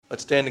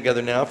Let's stand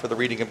together now for the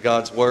reading of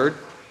God's Word.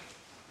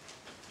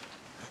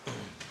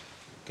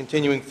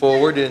 Continuing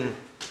forward in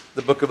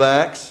the book of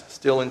Acts,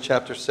 still in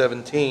chapter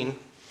 17,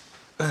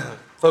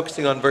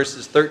 focusing on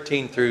verses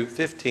 13 through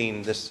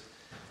 15 this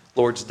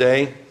Lord's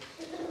Day.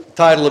 The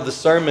title of the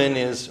sermon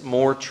is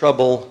More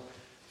Trouble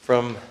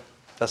from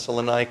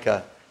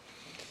Thessalonica.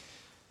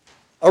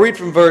 I'll read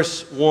from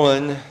verse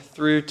 1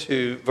 through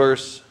to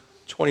verse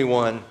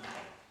 21.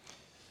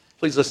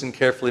 Please listen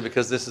carefully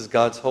because this is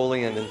God's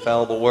holy and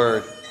infallible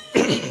word.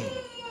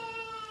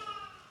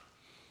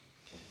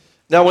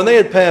 Now when they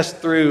had passed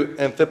through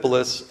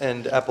Amphipolis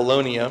and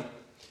Apollonia,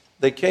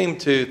 they came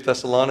to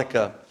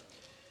Thessalonica,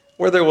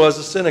 where there was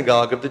a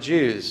synagogue of the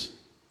Jews.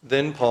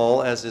 Then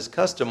Paul, as his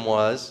custom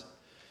was,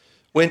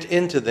 went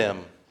into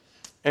them,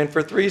 and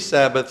for 3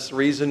 Sabbaths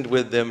reasoned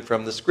with them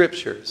from the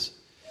Scriptures,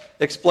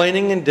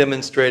 explaining and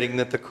demonstrating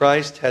that the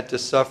Christ had to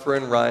suffer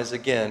and rise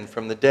again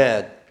from the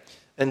dead,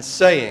 and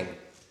saying,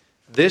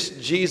 "This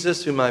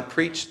Jesus whom I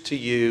preached to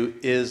you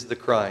is the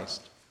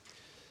Christ."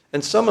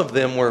 And some of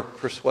them were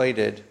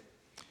persuaded,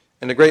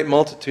 and a great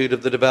multitude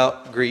of the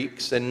devout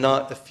Greeks, and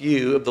not a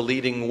few of the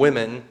leading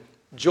women,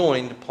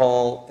 joined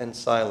Paul and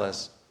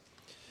Silas.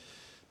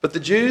 But the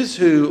Jews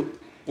who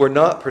were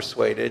not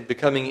persuaded,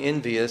 becoming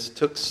envious,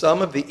 took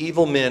some of the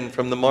evil men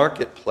from the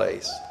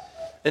marketplace,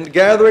 and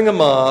gathering a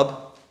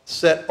mob,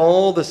 set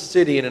all the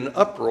city in an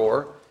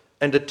uproar,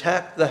 and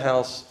attacked the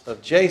house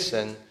of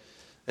Jason,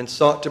 and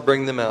sought to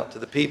bring them out to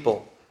the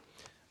people.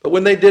 But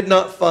when they did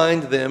not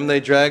find them, they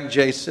dragged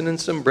Jason and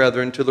some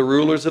brethren to the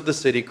rulers of the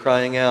city,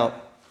 crying out,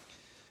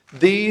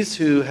 "These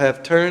who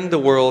have turned the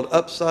world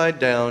upside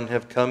down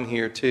have come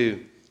here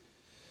too.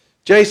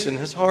 Jason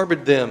has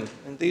harbored them,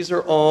 and these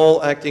are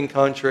all acting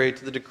contrary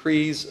to the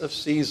decrees of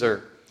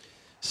Caesar,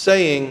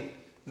 saying,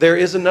 'There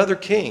is another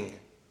king,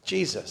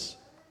 Jesus.'"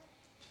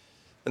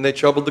 And they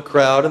troubled the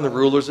crowd and the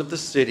rulers of the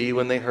city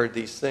when they heard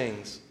these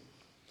things.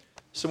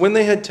 So when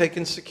they had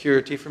taken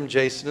security from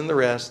Jason and the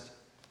rest,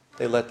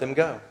 they let them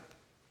go.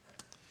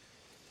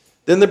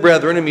 Then the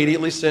brethren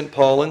immediately sent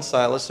Paul and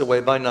Silas away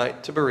by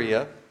night to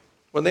Berea.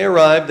 When they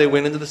arrived, they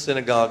went into the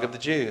synagogue of the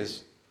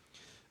Jews.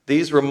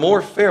 These were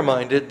more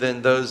fair-minded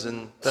than those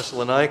in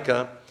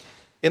Thessalonica,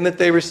 in that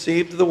they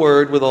received the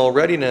word with all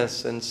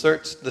readiness and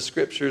searched the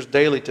Scriptures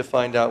daily to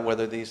find out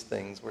whether these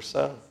things were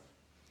so.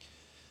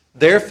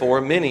 Therefore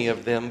many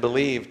of them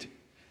believed,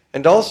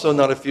 and also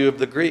not a few of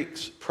the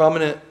Greeks,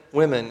 prominent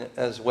women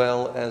as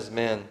well as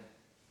men.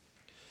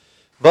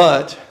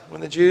 But when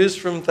the Jews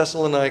from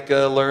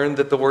Thessalonica learned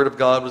that the word of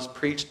God was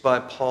preached by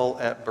Paul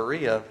at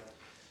Berea,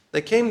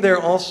 they came there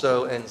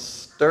also and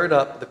stirred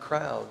up the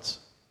crowds.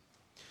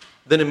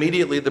 Then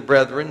immediately the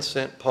brethren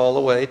sent Paul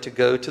away to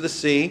go to the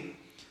sea,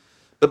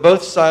 but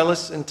both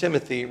Silas and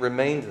Timothy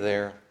remained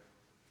there.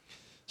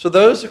 So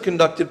those who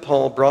conducted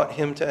Paul brought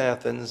him to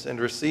Athens, and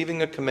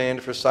receiving a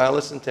command for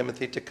Silas and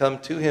Timothy to come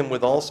to him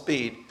with all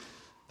speed,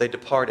 they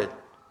departed.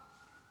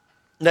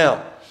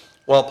 Now,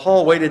 while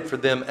Paul waited for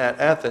them at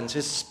Athens,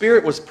 his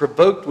spirit was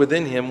provoked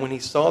within him when he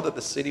saw that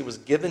the city was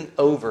given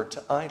over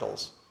to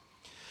idols.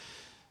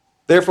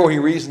 Therefore he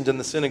reasoned in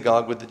the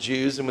synagogue with the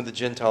Jews and with the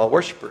Gentile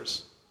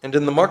worshippers, and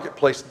in the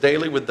marketplace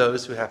daily with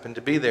those who happened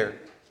to be there.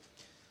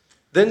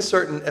 Then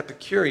certain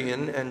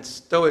Epicurean and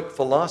Stoic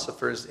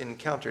philosophers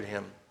encountered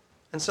him,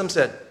 and some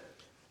said,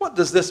 "What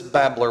does this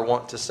babbler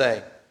want to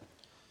say?"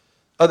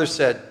 Others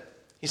said,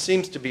 "He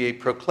seems to be a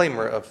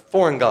proclaimer of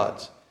foreign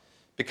gods,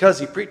 because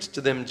he preached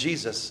to them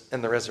Jesus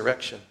and the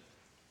resurrection."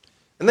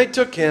 And they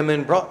took him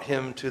and brought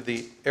him to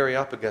the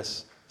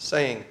Areopagus,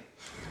 saying,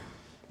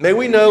 "May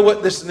we know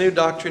what this new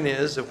doctrine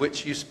is of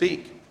which you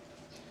speak?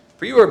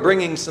 For you are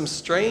bringing some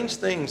strange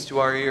things to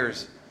our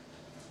ears.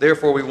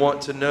 Therefore we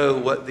want to know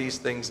what these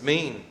things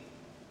mean."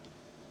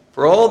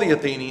 For all the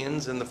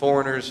Athenians and the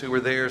foreigners who were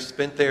there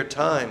spent their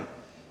time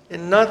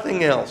in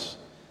nothing else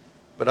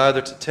but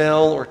either to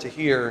tell or to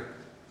hear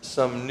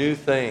some new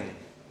thing.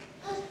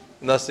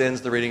 And thus ends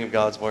the reading of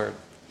God's Word.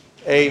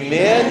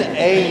 Amen.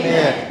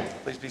 Amen.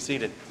 Please be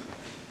seated.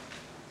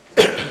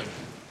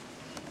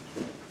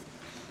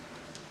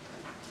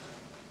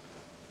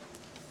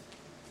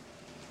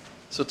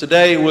 So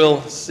today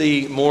we'll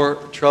see more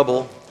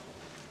trouble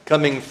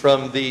coming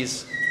from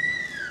these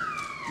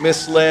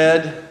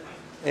misled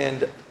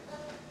and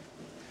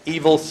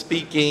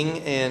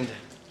evil-speaking and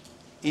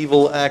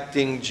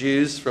evil-acting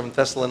Jews from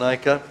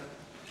Thessalonica.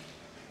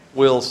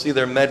 We'll see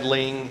their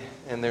meddling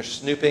and their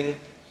snooping.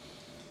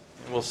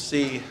 We'll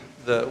see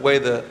the way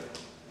the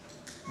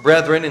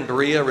brethren in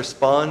Berea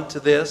respond to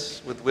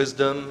this with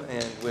wisdom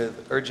and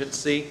with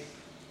urgency.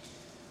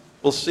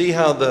 We'll see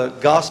how the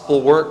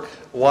gospel work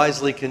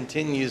wisely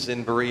continues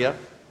in Berea.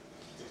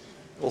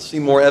 We'll see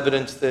more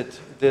evidence that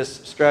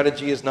this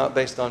strategy is not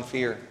based on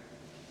fear.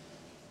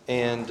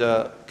 And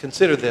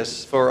consider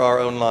this for our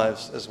own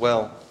lives as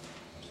well.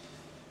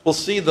 We'll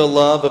see the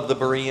love of the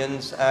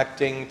Bereans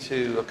acting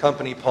to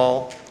accompany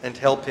Paul and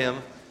help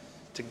him,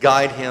 to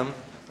guide him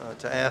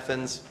to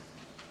Athens.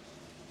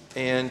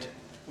 And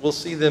we'll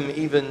see them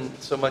even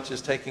so much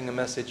as taking a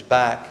message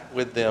back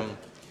with them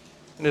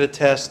and it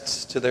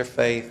attests to their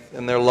faith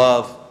and their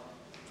love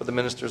for the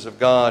ministers of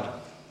God.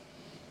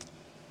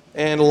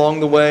 And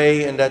along the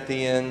way and at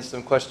the end,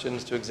 some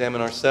questions to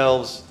examine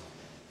ourselves.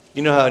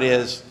 You know how it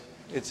is.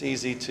 It's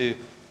easy to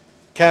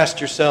cast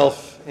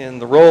yourself in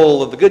the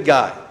role of the good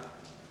guy.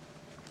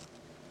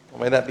 Well,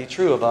 may that be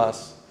true of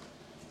us.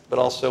 But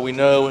also we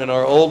know in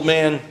our old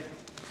man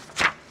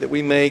that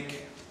we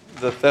make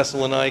the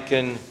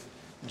Thessalonican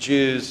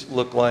Jews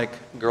look like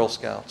Girl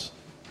Scouts.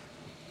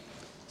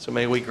 So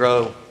may we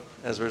grow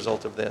as a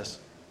result of this.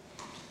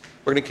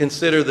 We're going to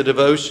consider the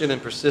devotion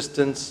and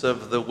persistence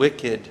of the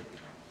wicked.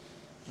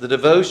 The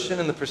devotion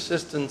and the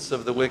persistence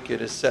of the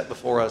wicked is set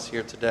before us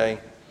here today.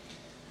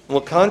 And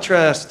we'll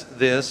contrast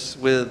this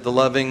with the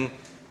loving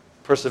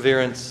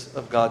perseverance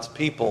of God's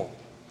people.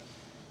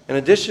 In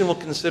addition, we'll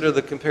consider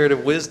the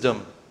comparative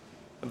wisdom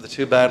of the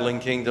two battling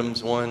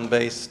kingdoms, one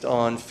based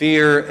on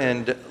fear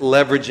and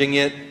leveraging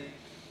it,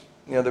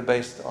 the other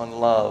based on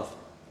love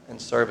and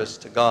service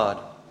to God.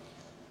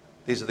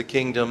 These are the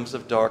kingdoms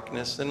of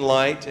darkness and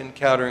light,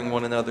 encountering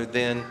one another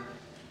then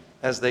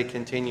as they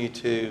continue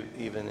to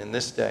even in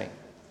this day.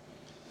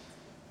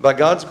 By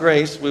God's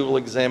grace, we will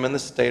examine the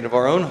state of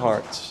our own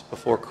hearts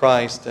before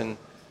Christ and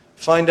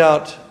find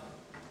out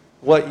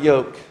what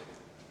yoke,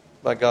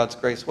 by God's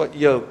grace, what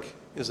yoke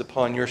is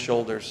upon your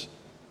shoulders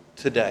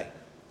today.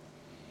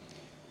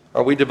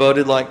 Are we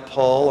devoted like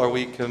Paul? Are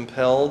we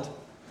compelled?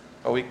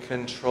 Are we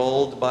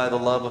controlled by the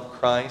love of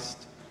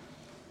Christ?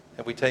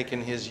 Have we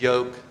taken his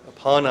yoke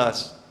upon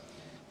us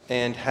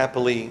and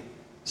happily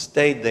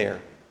stayed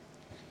there?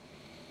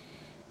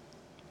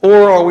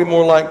 Or are we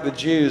more like the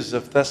Jews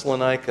of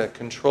Thessalonica,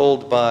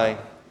 controlled by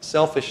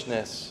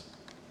selfishness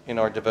in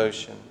our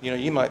devotion? You know,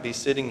 you might be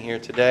sitting here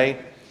today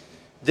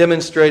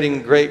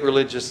demonstrating great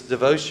religious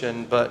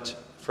devotion, but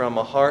from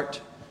a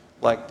heart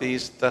like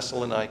these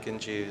Thessalonican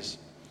Jews,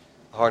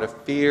 a heart of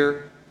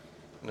fear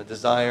and a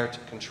desire to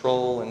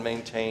control and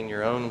maintain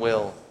your own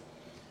will,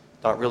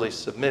 not really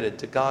submitted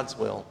to God's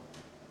will.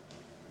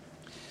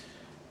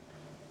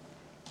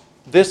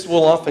 This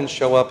will often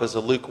show up as a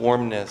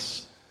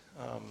lukewarmness.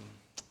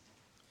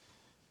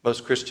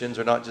 Most Christians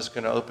are not just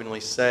going to openly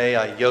say,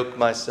 I yoke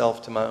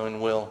myself to my own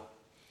will.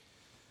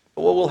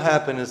 But what will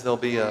happen is there'll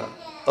be a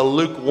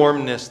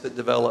lukewarmness that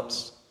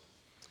develops,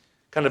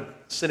 kind of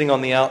sitting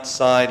on the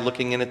outside,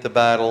 looking in at the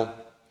battle,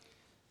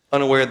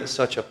 unaware that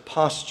such a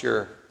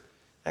posture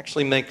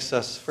actually makes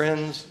us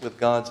friends with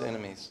God's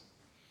enemies.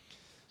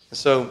 And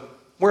so,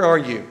 where are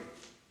you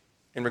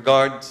in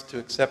regards to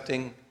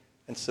accepting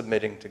and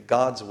submitting to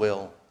God's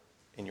will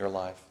in your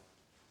life,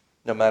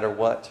 no matter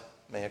what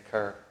may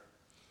occur?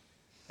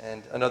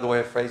 And another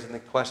way of phrasing the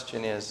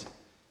question is,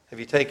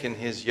 have you taken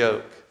his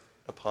yoke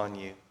upon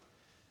you?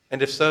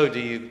 And if so, do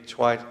you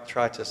try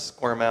to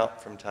squirm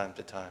out from time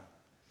to time?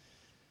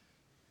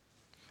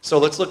 So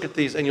let's look at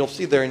these, and you'll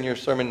see there in your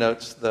sermon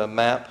notes the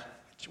map,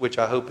 which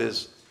I hope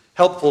is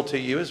helpful to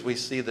you as we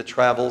see the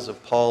travels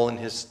of Paul and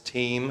his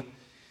team.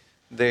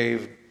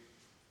 They've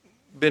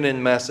been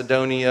in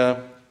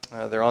Macedonia.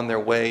 They're on their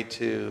way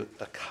to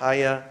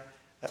Achaia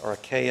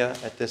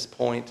at this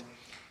point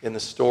in the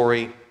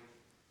story.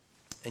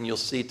 And you'll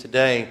see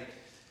today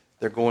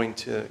they're going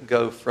to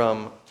go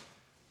from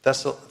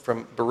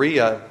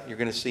Berea. You're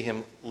going to see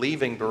him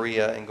leaving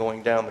Berea and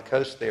going down the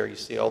coast there. You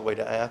see all the way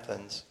to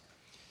Athens.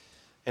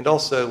 And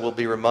also we'll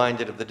be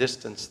reminded of the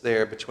distance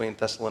there between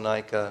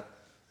Thessalonica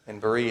and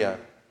Berea,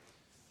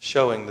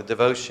 showing the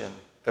devotion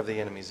of the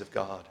enemies of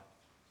God.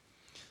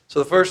 So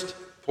the first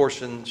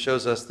portion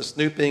shows us the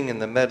snooping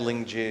and the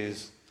meddling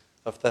Jews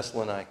of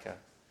Thessalonica.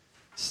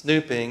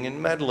 Snooping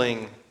and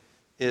meddling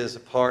is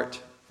a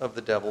part of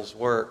the devil's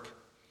work.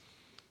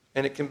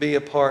 And it can be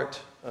a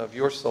part of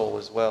your soul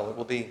as well. It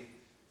will be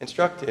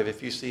instructive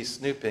if you see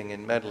snooping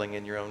and meddling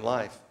in your own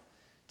life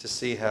to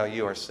see how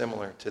you are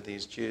similar to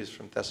these Jews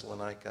from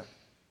Thessalonica.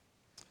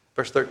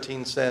 Verse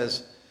 13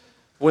 says,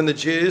 when the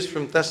Jews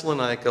from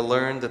Thessalonica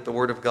learned that the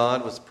word of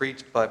God was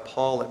preached by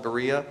Paul at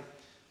Berea,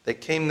 they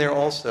came there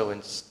also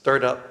and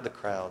stirred up the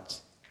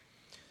crowds.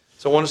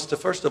 So I want us to,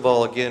 first of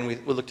all, again, we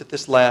looked at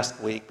this last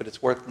week, but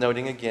it's worth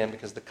noting again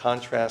because the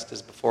contrast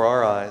is before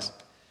our eyes.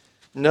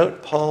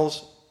 Note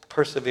Paul's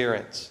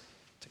perseverance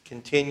to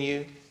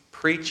continue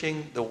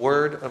preaching the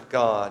word of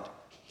God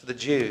to the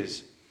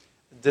Jews,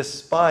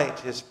 despite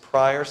his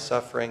prior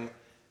suffering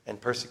and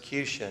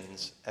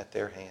persecutions at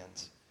their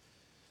hands.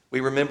 We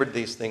remembered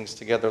these things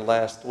together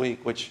last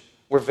week, which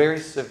were very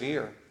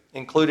severe,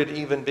 included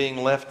even being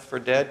left for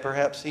dead.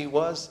 Perhaps he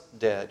was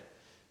dead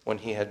when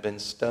he had been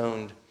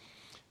stoned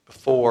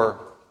before,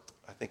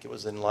 I think it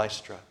was in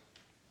Lystra.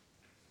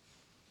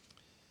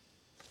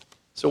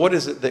 So what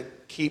is it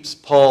that keeps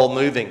Paul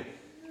moving?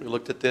 We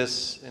looked at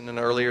this in an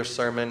earlier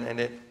sermon, and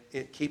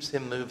it keeps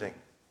him moving.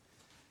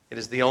 It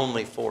is the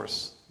only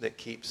force that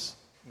keeps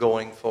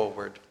going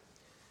forward.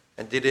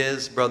 And it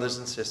is, brothers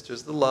and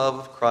sisters, the love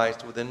of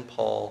Christ within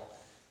Paul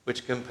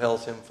which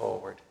compels him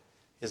forward.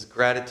 His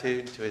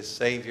gratitude to his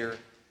Savior,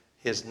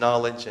 his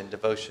knowledge and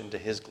devotion to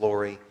his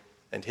glory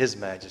and his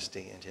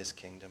majesty and his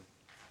kingdom.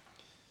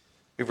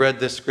 We've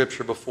read this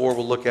scripture before.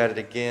 We'll look at it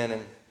again,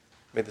 and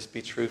may this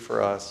be true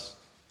for us.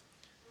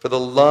 For the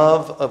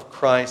love of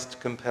Christ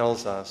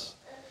compels us,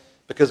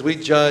 because we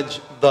judge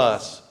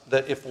thus,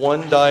 that if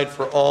one died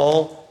for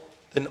all,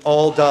 then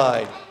all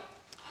died.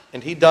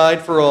 And he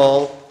died for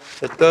all,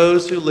 that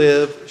those who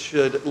live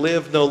should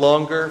live no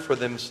longer for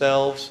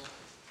themselves,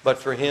 but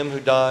for him who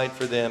died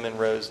for them and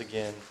rose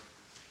again.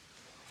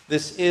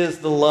 This is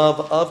the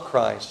love of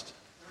Christ,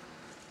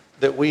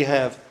 that we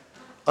have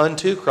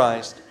unto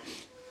Christ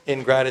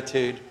in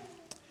gratitude.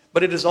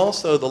 But it is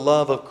also the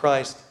love of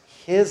Christ,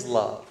 his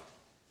love,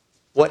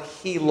 what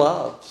he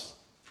loves,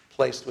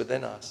 placed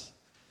within us,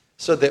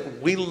 so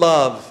that we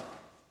love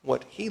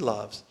what he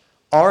loves.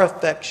 Our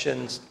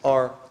affections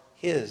are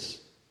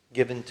his,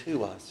 given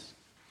to us.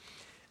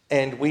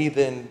 And we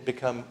then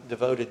become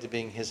devoted to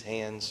being his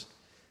hands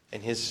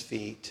and his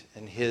feet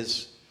and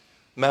his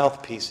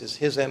mouthpieces,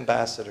 his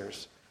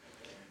ambassadors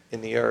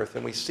in the earth.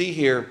 And we see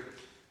here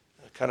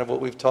kind of what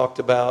we've talked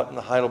about in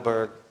the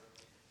Heidelberg.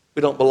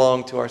 We don't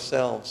belong to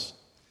ourselves.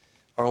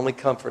 Our only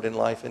comfort in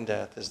life and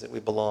death is that we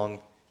belong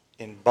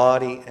in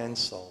body and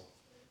soul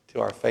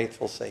to our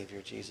faithful Savior,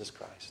 Jesus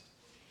Christ.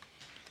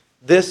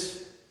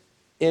 This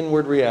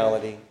inward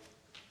reality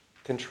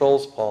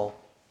controls Paul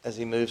as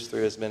he moves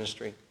through his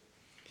ministry.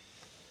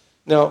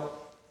 Now,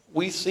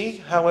 we see,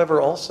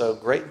 however, also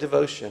great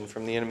devotion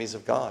from the enemies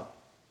of God.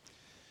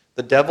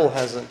 The devil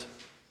hasn't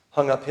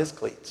hung up his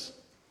cleats,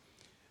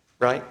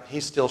 right?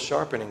 He's still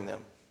sharpening them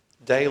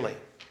daily.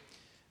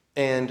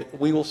 And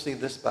we will see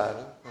this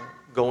battle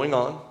going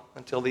on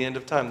until the end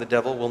of time. The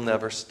devil will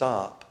never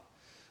stop,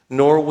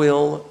 nor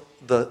will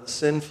the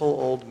sinful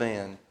old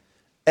man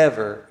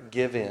ever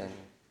give in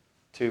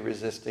to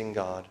resisting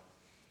God.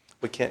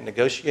 We can't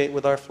negotiate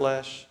with our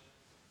flesh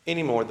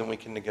any more than we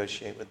can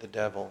negotiate with the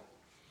devil.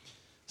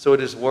 So it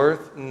is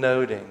worth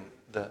noting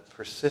the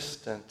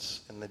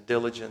persistence and the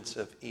diligence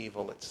of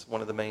evil. It's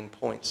one of the main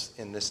points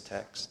in this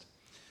text.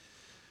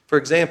 For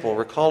example,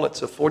 recall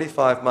it's a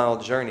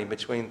 45-mile journey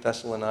between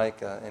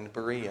Thessalonica and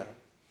Berea.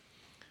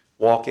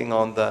 Walking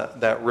on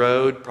that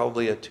road,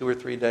 probably a 2 or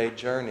 3 day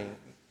journey.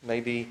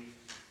 Maybe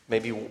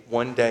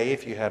one day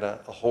if you had a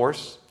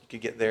horse, you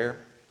could get there.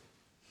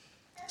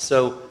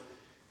 So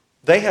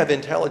they have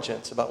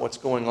intelligence about what's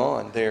going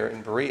on there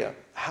in Berea.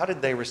 How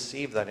did they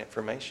receive that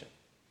information?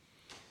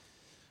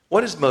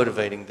 What is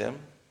motivating them?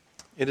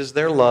 It is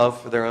their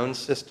love for their own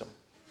system.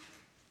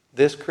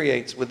 This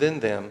creates within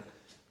them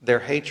their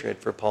hatred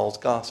for Paul's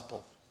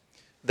gospel,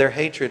 their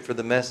hatred for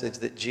the message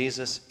that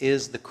Jesus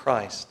is the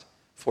Christ,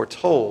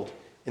 foretold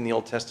in the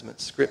Old Testament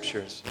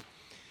scriptures.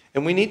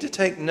 And we need to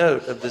take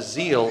note of the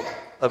zeal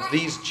of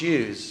these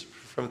Jews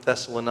from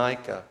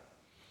Thessalonica.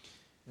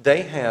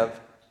 They have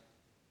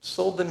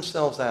sold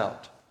themselves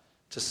out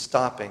to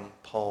stopping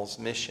Paul's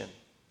mission.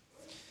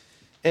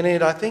 And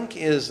it, I think,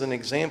 is an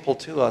example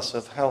to us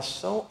of how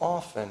so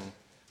often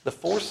the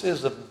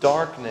forces of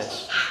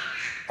darkness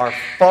are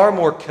far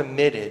more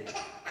committed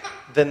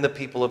than the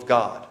people of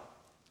God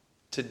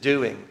to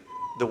doing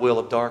the will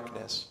of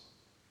darkness.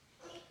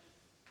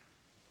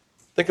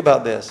 Think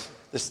about this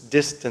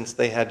distance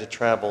they had to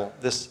travel,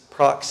 this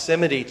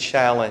proximity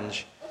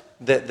challenge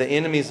that the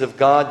enemies of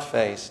God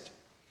faced.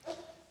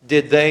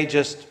 Did they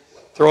just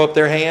throw up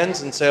their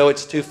hands and say, oh,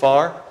 it's too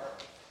far?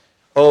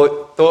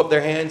 Oh, throw up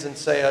their hands and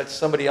say it's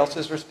somebody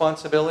else's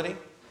responsibility?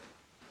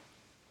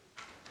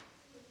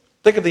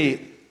 Think of the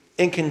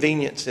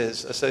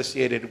inconveniences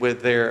associated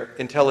with their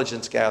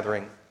intelligence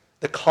gathering,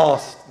 the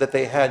cost that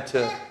they had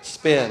to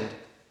spend,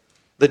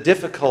 the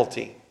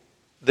difficulty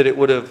that it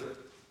would have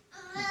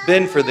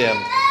been for them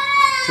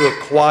to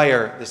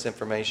acquire this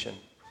information.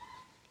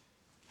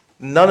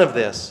 None of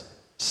this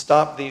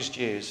stopped these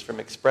Jews from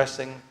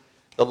expressing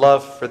the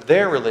love for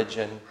their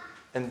religion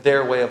and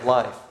their way of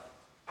life.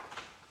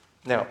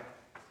 Now,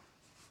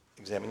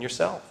 examine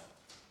yourself.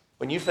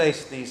 When you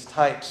face these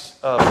types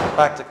of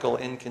practical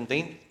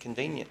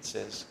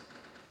inconveniences,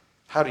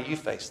 how do you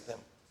face them?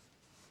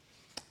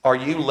 Are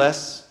you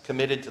less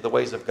committed to the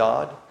ways of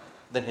God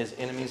than his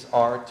enemies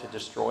are to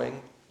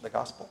destroying the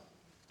gospel?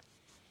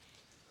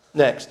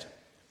 Next,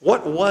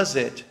 what was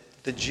it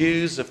the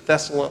Jews of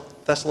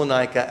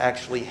Thessalonica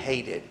actually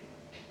hated?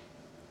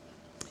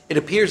 It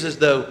appears as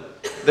though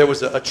there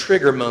was a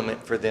trigger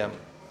moment for them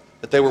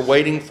that they were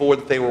waiting for,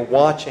 that they were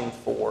watching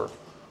for,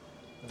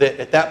 that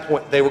at that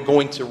point they were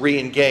going to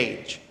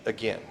re-engage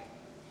again.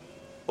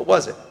 What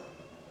was it?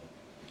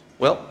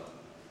 Well,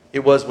 it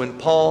was when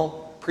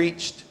Paul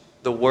preached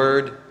the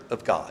Word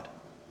of God.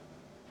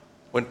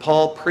 When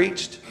Paul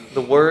preached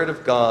the Word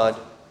of God,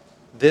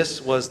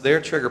 this was their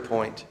trigger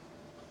point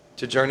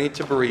to journey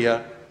to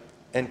Berea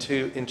and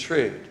to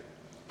intrude.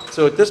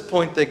 So at this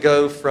point they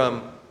go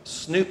from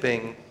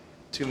snooping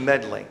to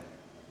meddling.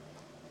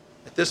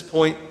 At this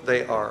point,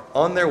 they are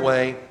on their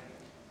way,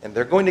 and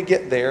they're going to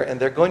get there, and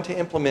they're going to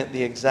implement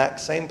the exact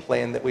same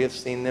plan that we have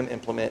seen them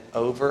implement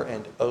over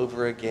and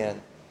over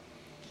again.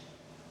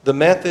 The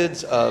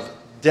methods of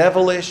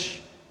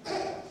devilish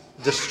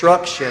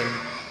destruction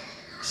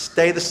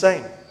stay the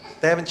same.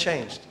 They haven't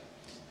changed.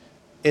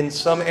 In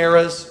some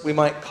eras, we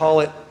might call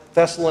it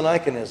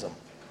Thessalonicanism,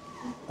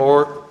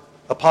 or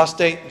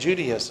apostate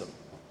Judaism,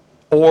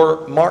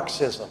 or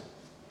Marxism,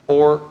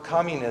 or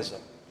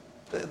communism.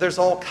 There's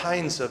all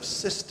kinds of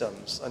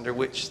systems under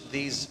which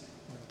these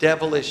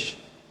devilish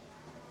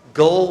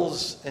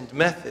goals and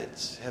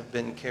methods have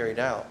been carried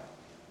out.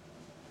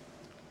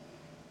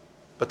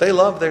 But they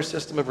love their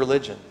system of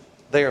religion.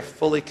 They are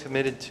fully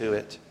committed to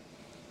it.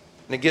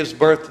 And it gives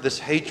birth to this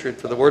hatred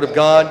for the Word of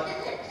God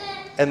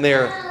and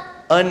their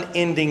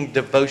unending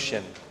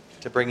devotion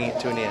to bringing it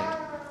to an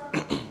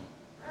end.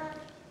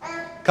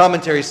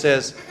 Commentary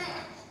says,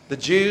 the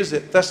Jews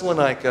at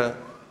Thessalonica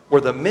were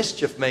the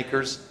mischief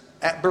makers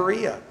at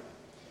Berea.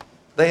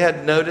 They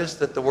had noticed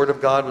that the Word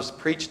of God was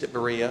preached at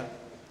Berea.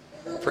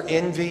 For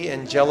envy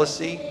and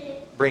jealousy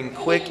bring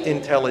quick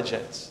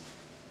intelligence.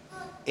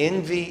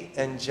 Envy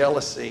and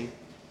jealousy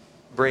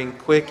bring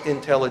quick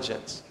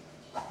intelligence.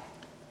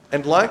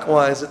 And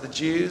likewise, that the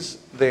Jews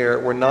there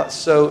were not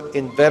so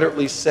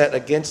inveterately set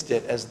against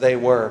it as they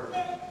were.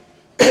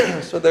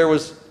 So there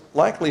was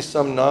likely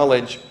some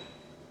knowledge.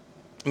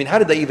 I mean, how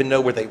did they even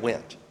know where they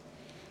went?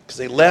 Because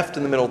they left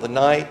in the middle of the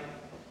night,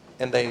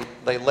 and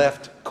they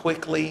left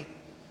quickly.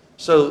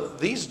 So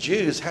these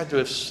Jews had to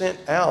have sent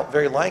out,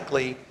 very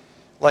likely,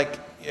 like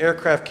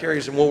aircraft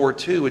carriers in World War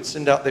II would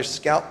send out their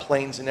scout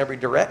planes in every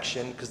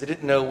direction because they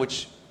didn't know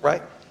which,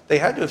 right? They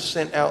had to have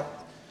sent out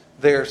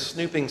their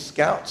snooping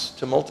scouts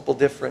to multiple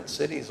different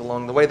cities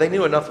along the way. They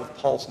knew enough of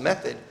Paul's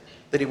method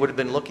that he would have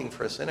been looking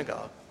for a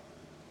synagogue.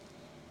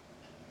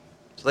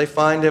 So they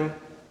find him.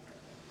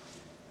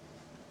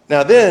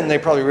 Now then, they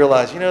probably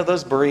realize,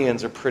 those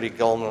Bereans are pretty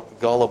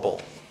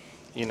gullible.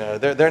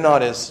 They're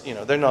not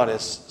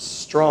as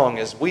strong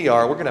as we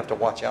are. We're going to have to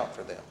watch out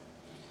for them.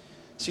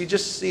 So you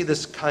just see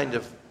this kind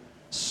of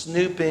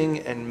snooping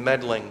and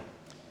meddling,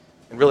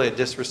 and really a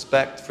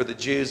disrespect for the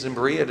Jews in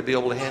Berea to be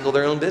able to handle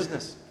their own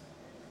business.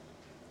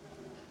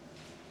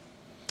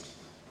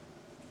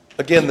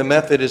 Again, the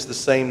method is the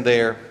same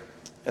there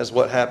as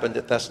what happened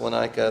at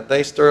Thessalonica.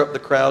 They stir up the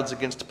crowds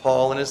against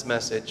Paul and his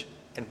message.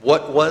 And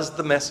what was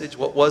the message?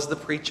 What was the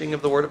preaching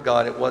of the Word of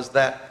God? It was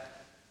that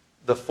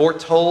the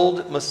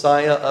foretold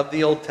Messiah of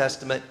the Old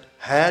Testament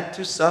had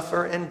to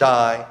suffer and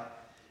die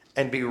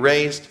and be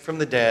raised from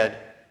the dead,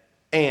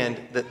 and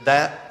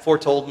that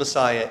foretold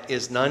Messiah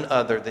is none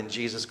other than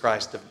Jesus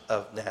Christ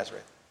of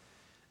Nazareth.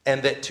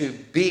 And that to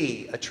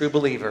be a true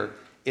believer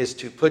is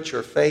to put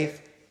your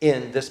faith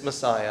in this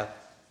Messiah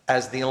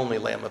as the only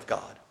Lamb of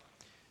God.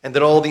 And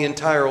that all the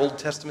entire Old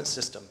Testament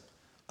system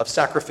of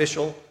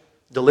sacrificial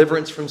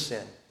deliverance from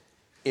sin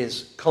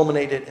is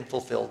culminated and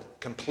fulfilled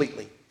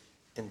completely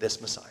in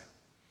this Messiah,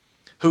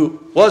 who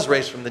was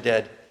raised from the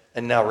dead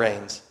and now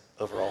reigns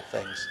over all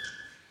things.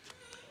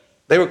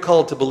 They were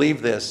called to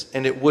believe this,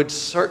 and it would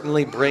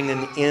certainly bring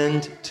an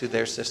end to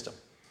their system.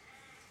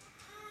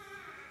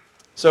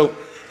 So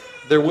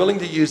they're willing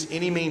to use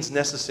any means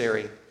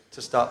necessary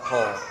to stop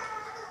Paul.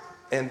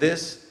 And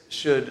this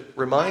should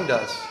remind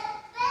us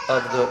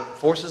of the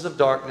forces of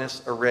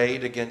darkness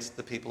arrayed against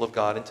the people of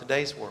God in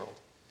today's world,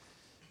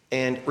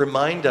 and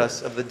remind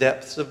us of the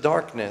depths of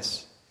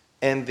darkness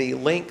and the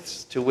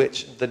lengths to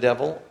which the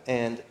devil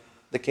and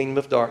the kingdom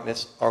of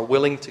darkness are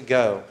willing to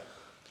go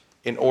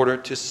in order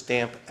to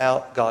stamp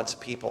out God's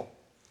people.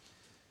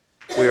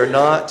 We are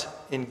not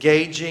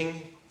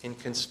engaging in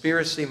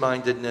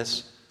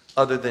conspiracy-mindedness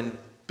other than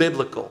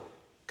biblical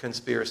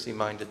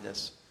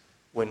conspiracy-mindedness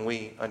when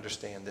we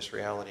understand this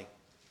reality.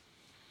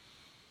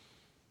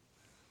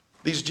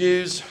 These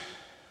Jews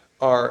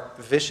are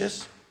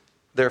vicious,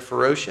 they're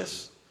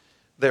ferocious,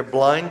 their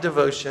blind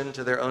devotion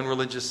to their own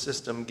religious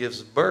system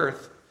gives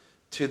birth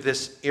to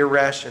this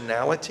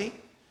irrationality.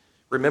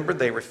 Remember,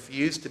 they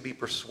refused to be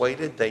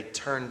persuaded. They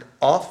turned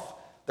off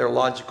their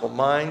logical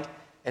mind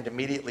and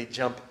immediately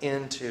jump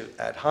into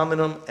ad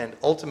hominem, and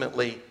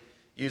ultimately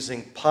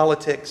using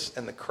politics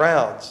and the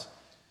crowds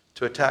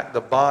to attack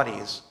the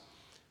bodies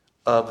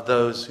of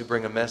those who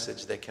bring a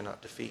message they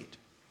cannot defeat.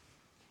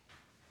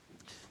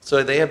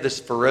 So they have this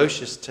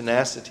ferocious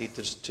tenacity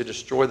to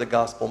destroy the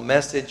gospel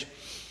message.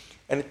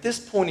 And at this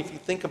point, if you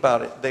think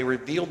about it, they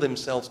reveal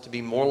themselves to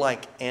be more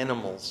like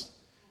animals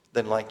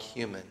than like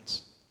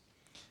humans.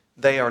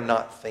 They are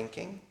not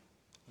thinking,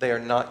 they are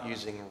not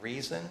using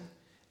reason,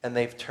 and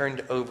they've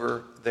turned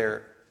over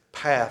their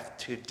path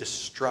to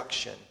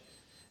destruction.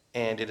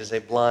 And it is a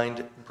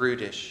blind,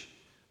 brutish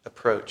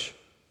approach.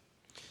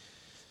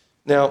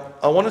 Now,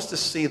 I want us to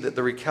see that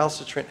the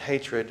recalcitrant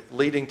hatred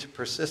leading to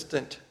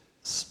persistent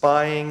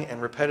spying and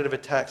repetitive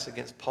attacks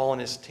against Paul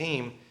and his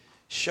team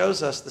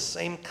shows us the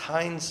same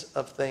kinds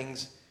of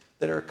things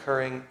that are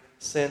occurring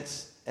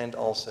since and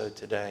also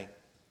today.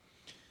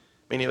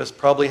 Many of us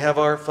probably have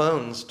our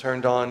phones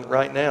turned on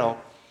right now,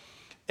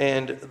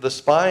 and the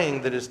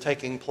spying that is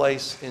taking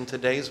place in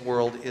today's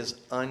world is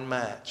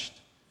unmatched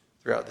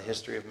throughout the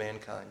history of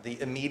mankind. The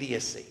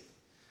immediacy,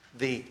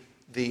 the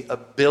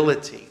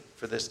ability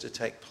for this to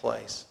take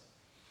place.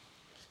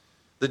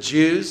 The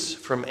Jews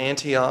from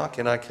Antioch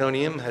and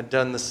Iconium had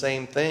done the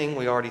same thing.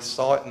 We already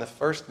saw it in the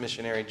first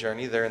missionary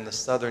journey there in the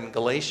southern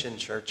Galatian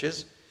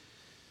churches.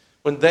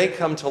 When they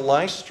come to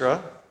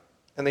Lystra,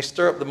 and they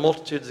stir up the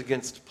multitudes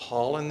against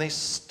Paul, and they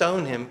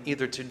stone him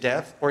either to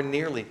death or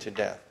nearly to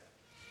death.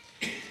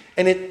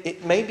 And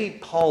it maybe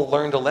Paul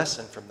learned a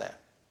lesson from that.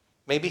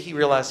 Maybe he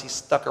realized he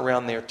stuck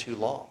around there too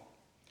long,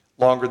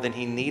 longer than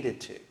he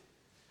needed to.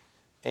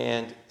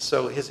 And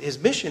so his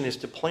mission is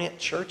to plant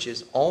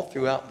churches all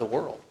throughout the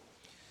world.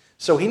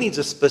 So he needs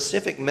a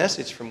specific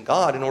message from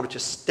God in order to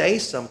stay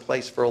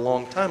someplace for a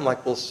long time,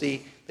 like we'll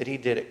see that he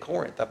did at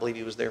Corinth. I believe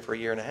he was there for 1.5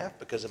 years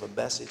because of a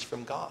message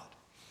from God.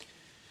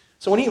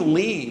 So when he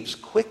leaves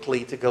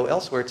quickly to go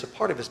elsewhere, it's a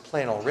part of his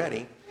plan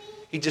already.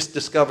 He just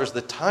discovers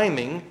the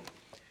timing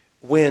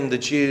when the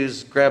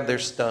Jews grab their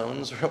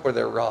stones or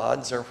their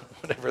rods or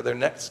whatever they're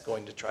next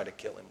going to try to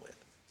kill him with.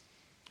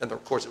 And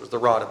of course, it was the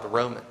rod of the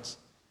Romans.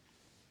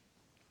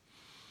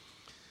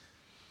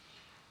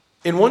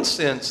 In one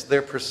sense,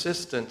 their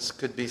persistence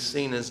could be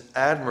seen as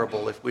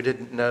admirable if we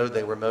didn't know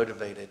they were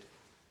motivated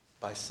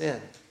by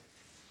sin.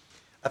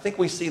 I think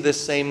we see this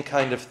same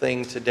kind of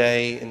thing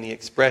today in the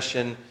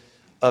expression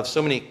of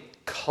so many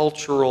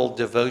cultural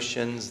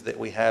devotions that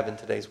we have in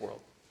today's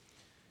world.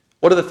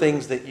 What are the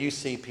things that you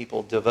see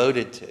people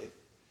devoted to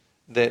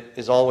that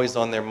is always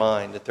on their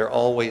mind, that they're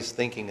always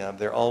thinking of,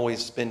 they're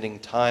always spending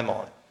time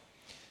on,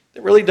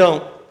 that really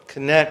don't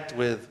connect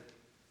with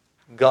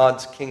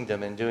God's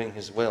kingdom and doing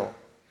His will?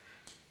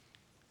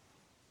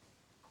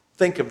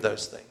 Think of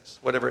those things,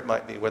 whatever it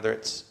might be, whether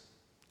it's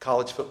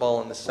college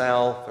football in the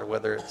South or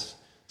whether it's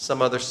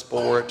some other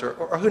sport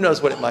or who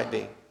knows what it might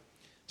be.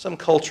 Some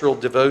cultural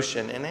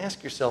devotion, and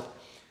ask yourself,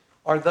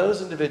 are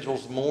those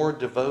individuals more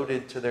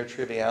devoted to their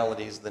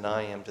trivialities than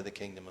I am to the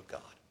kingdom of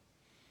God?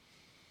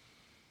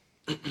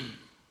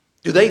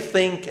 Do they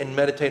think and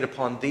meditate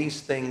upon these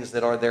things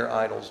that are their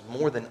idols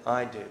more than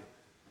I do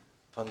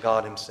upon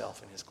God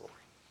Himself and His glory?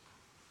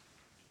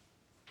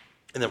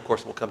 And then, of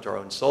course, we'll come to our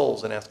own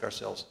souls and ask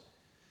ourselves,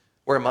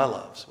 where are my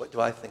loves? What do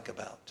I think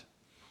about?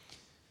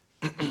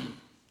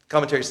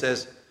 Commentary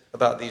says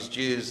about these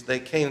Jews, they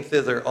came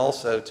thither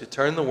also to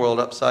turn the world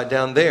upside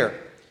down there.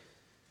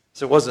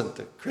 So it wasn't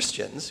the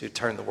Christians who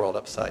turned the world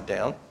upside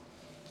down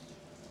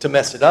to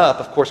mess it up.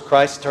 Of course,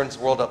 Christ turns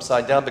the world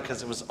upside down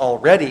because it was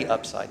already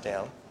upside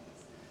down.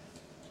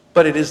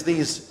 But it is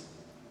these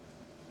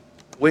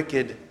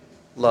wicked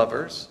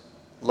lovers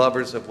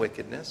of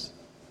wickedness,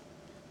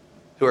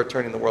 who are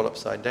turning the world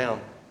upside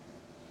down.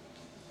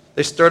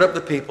 They stirred up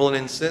the people and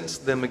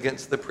incensed them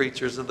against the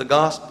preachers of the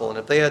gospel. And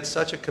if they had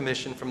such a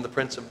commission from the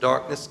prince of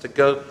darkness to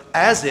go,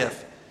 as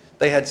if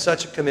they had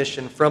such a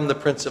commission from the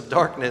prince of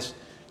darkness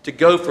to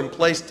go from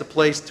place to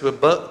place to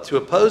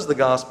oppose the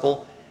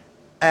gospel,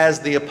 as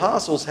the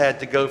apostles had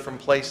to go from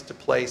place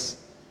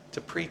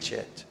to preach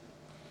it.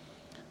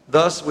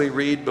 Thus we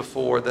read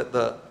before that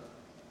the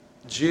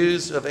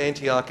Jews of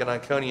Antioch and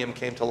Iconium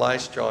came to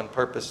Lystra on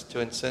purpose to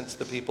incense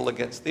the people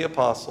against the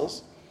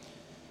apostles.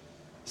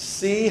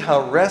 See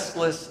how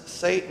restless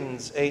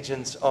Satan's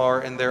agents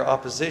are in their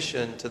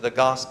opposition to the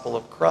gospel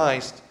of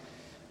Christ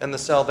and the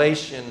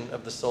salvation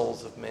of the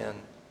souls of men.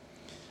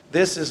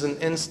 This is an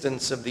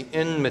instance of the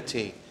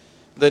enmity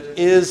that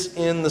is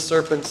in the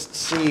serpent's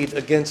seed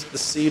against the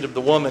seed of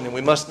the woman. And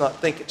we must not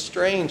think it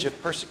strange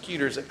if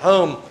persecutors at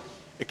home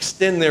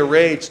extend their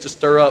rage to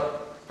stir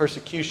up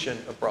persecution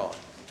abroad.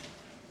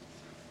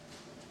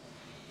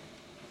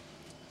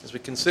 As we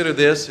consider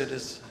this, it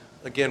is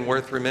again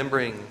worth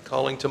remembering,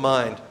 calling to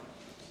mind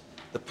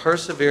the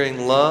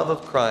persevering love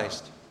of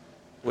Christ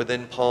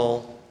within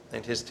Paul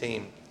and his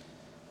team,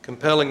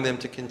 compelling them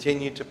to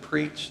continue to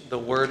preach the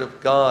Word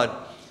of God,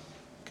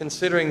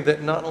 considering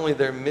that not only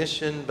their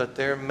mission but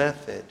their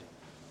method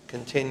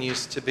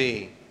continues to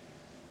be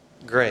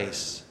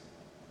grace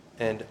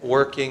and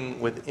working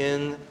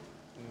within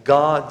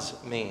God's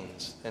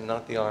means and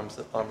not the arm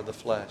of the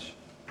flesh.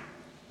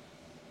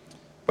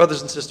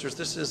 Brothers and sisters,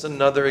 this is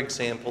another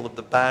example of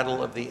the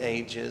battle of the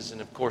ages, and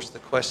of course the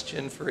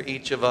question for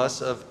each of us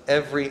of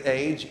every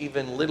age,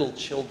 even little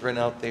children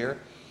out there,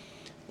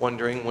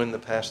 wondering when the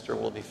pastor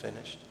will be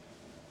finished.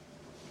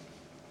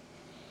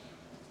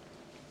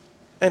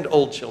 And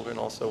old children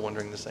also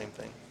wondering the same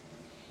thing.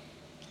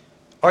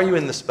 Are you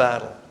in this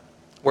battle?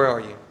 Where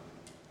are you?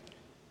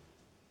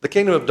 The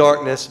kingdom of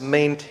darkness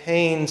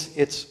maintains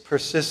its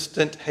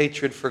persistent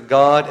hatred for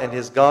God and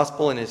His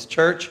gospel and His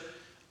church,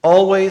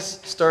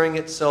 always stirring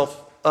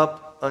itself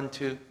up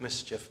unto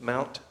mischief.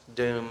 Mount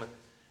doom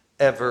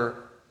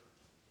ever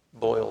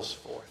boils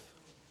forth,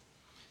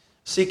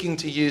 seeking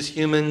to use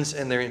humans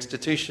and their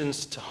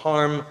institutions to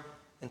harm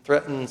and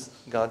threaten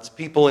God's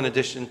people, in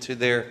addition to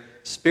their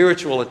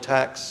spiritual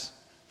attacks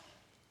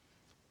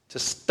to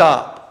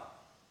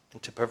stop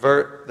and to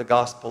pervert the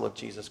gospel of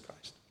Jesus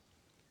Christ.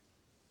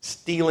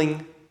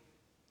 Stealing,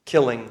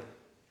 killing,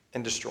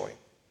 and destroying.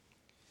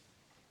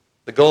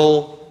 The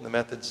goal, the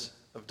methods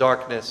of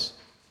darkness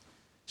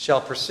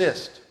shall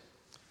persist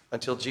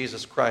until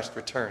Jesus Christ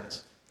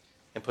returns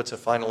and puts a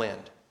final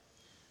end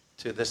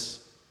to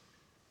this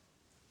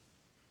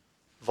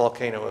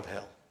volcano of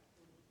hell.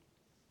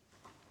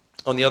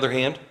 On the other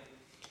hand,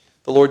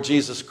 the Lord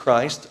Jesus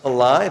Christ,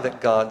 alive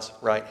at God's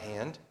right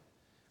hand,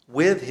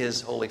 with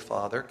his Holy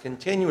Father,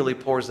 continually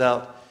pours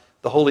out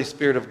the Holy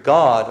Spirit of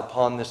God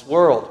upon this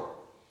world.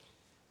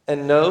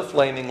 And no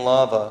flaming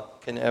lava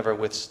can ever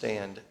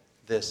withstand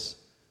this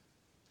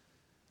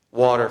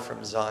water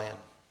from Zion,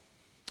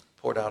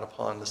 poured out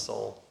upon the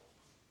soul,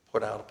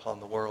 poured out upon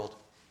the world.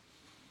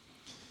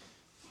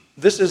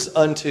 This is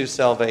unto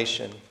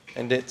salvation,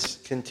 and it's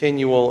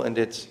continual, and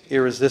it's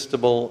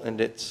irresistible,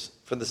 and it's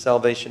for the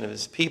salvation of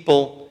his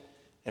people,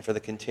 and for the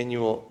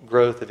continual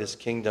growth of his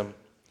kingdom.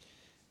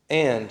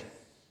 And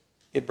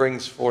it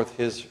brings forth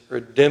his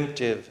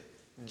redemptive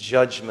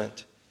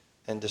judgment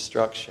and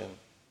destruction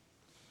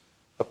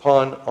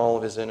upon all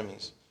of his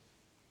enemies.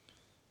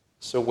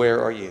 So where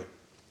are you?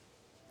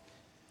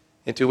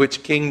 Into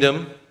which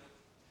kingdom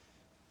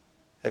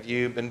have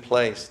you been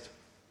placed?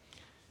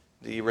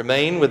 Do you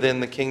remain within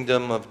the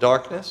kingdom of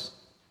darkness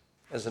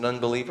as an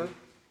unbeliever,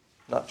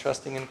 not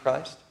trusting in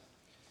Christ?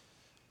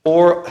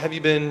 Or have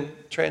you been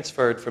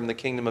transferred from the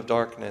kingdom of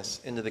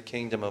darkness into the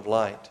kingdom of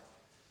light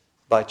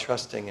by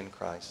trusting in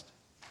Christ?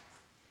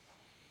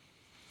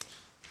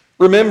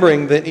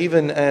 Remembering that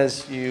even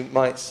as you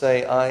might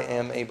say, I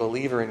am a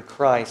believer in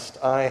Christ,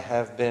 I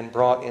have been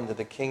brought into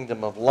the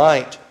kingdom of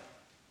light,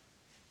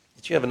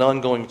 that you have an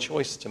ongoing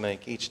choice to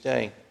make each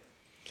day.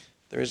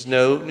 There is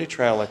no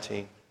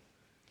neutrality.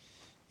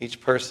 Each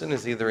person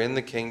is either in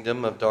the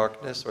kingdom of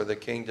darkness or the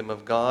kingdom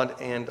of God,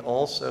 and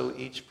also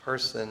each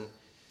person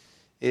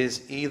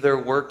is either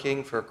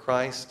working for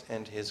Christ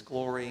and his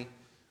glory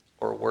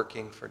or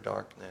working for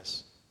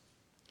darkness.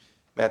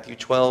 Matthew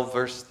 12,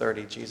 verse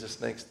 30,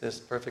 Jesus makes this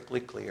perfectly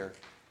clear.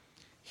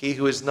 He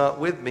who is not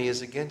with me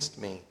is against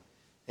me,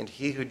 and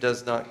he who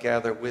does not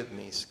gather with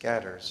me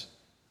scatters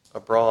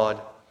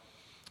abroad.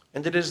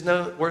 And it is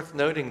worth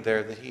noting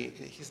there that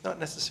he's not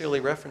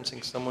necessarily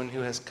referencing someone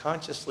who has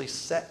consciously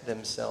set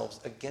themselves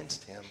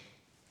against him.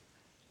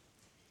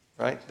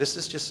 Right? This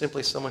is just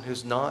simply someone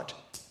who's not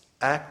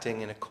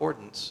acting in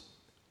accordance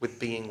with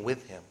being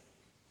with him.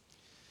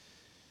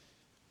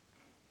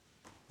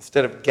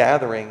 Instead of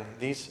gathering,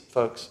 these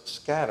folks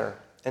scatter.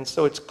 And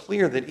so it's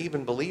clear that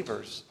even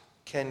believers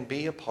can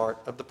be a part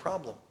of the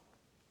problem.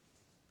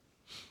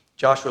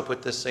 Joshua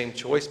put this same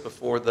choice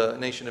before the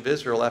nation of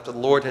Israel after the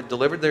Lord had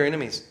delivered their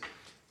enemies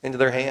into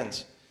their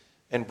hands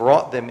and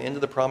brought them into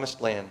the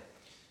promised land.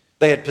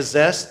 They had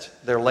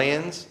possessed their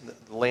lands,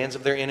 the lands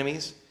of their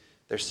enemies,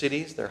 their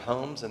cities, their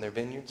homes, and their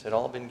vineyards had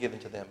all been given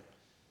to them.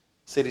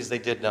 Cities they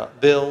did not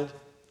build,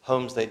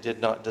 homes they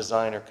did not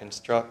design or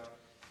construct,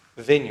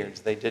 vineyards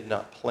they did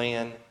not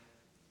plan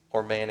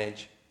or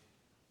manage,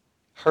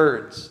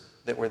 herds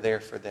that were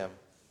there for them,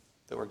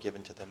 that were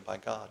given to them by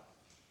God.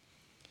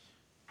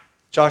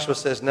 Joshua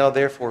says, now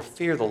therefore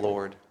fear the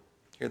Lord.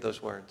 Hear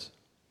those words.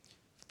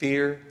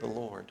 Fear the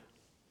Lord.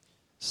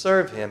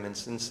 Serve him in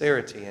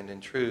sincerity and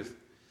in truth,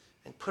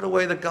 and put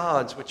away the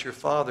gods which your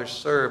fathers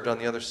served on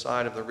the other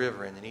side of the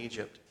river and in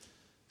Egypt.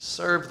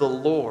 Serve the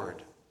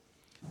Lord.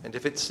 And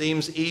if it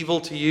seems evil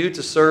to you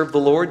to serve the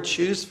Lord,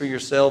 choose for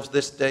yourselves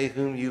this day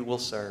whom you will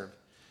serve,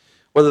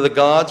 whether the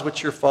gods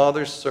which your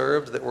fathers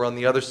served that were on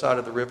the other side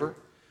of the river,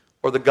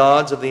 or the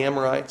gods of the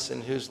Amorites in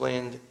whose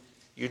land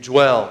you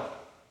dwell.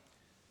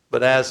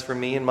 But as for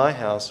me and my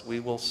house, we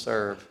will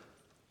serve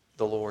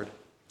the Lord.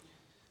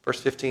 Verse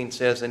 15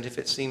 says, and if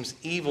it seems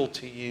evil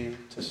to you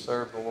to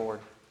serve the Lord.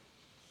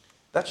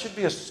 That should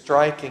be a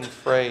striking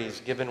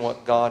phrase given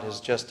what God has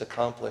just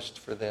accomplished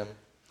for them.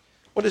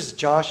 What is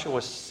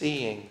Joshua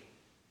seeing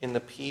in the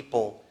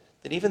people?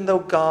 That even though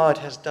God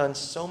has done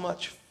so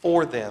much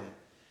for them,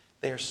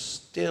 they are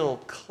still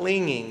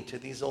clinging to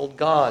these old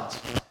gods,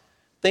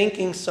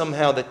 thinking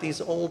somehow that these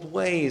old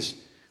ways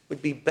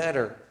would be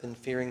better than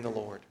fearing the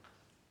Lord.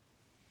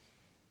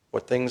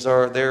 What things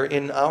are there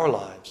in our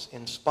lives,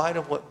 in spite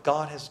of what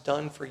God has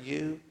done for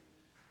you,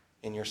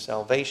 in your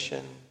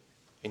salvation,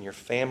 in your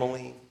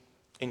family,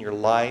 in your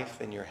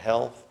life, in your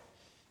health,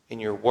 in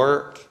your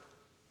work,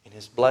 in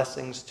his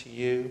blessings to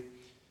you,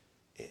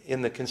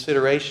 in the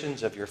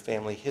considerations of your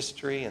family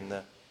history and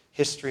the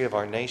history of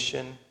our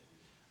nation,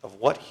 of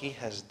what he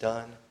has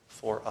done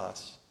for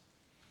us.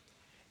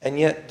 And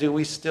yet, do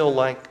we still,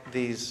 like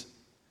these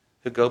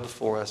who go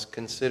before us,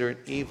 consider it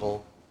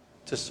evil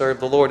to serve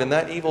the Lord? And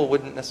that evil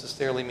wouldn't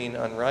necessarily mean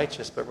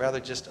unrighteous, but rather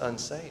just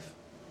unsafe.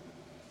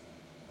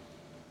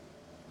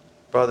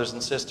 Brothers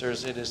and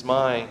sisters, it is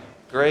my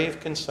grave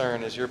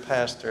concern as your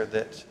pastor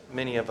that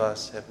many of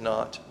us have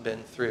not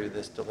been through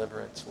this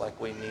deliverance like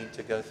we need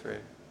to go through,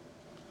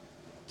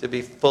 to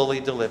be fully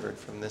delivered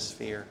from this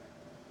fear,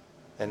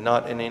 and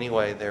not in any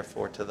way,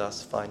 therefore, to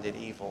thus find it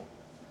evil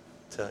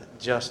to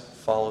just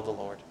follow the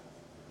Lord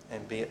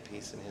and be at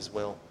peace in his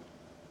will.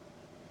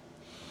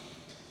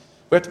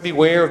 We have to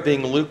beware of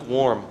being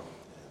lukewarm.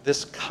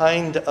 This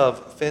kind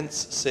of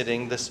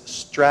fence-sitting, this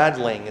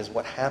straddling is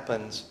what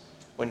happens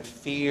when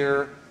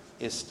fear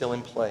is still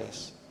in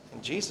place.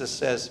 And Jesus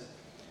says,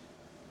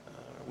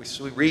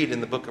 we read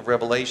in the book of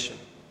Revelation,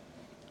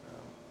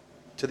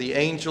 to the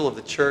angel of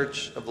the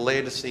church of the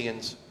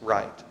Laodiceans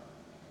write.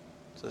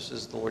 So this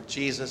is the Lord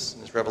Jesus in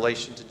his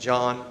revelation to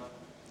John.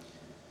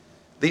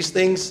 These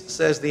things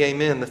says the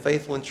Amen, the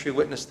faithful and true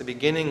witness, the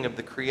beginning of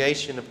the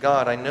creation of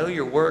God. I know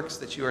your works,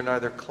 that you are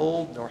neither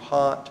cold nor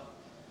hot.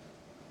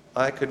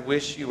 I could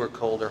wish you were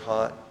cold or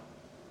hot.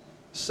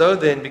 So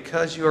then,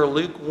 because you are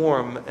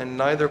lukewarm and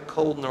neither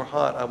cold nor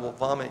hot, I will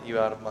vomit you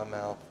out of my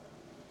mouth.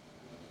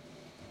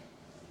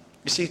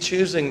 You see,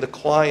 choosing the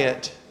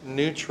quiet,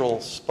 neutral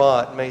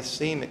spot may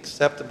seem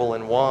acceptable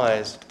and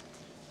wise.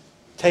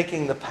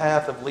 Taking the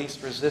path of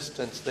least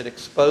resistance that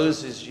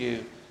exposes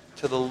you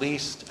to the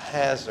least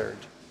hazard.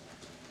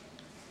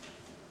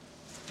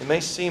 It may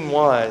seem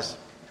wise.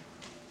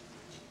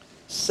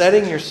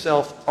 Setting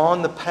yourself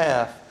on the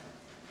path,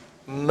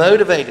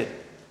 motivated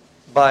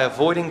by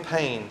avoiding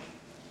pain,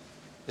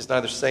 is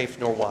neither safe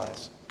nor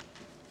wise.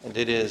 And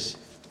it is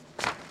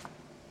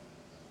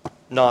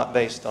not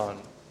based on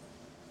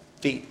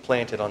feet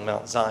planted on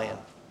Mount Zion,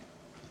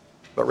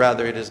 but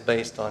rather it is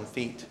based on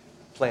feet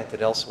planted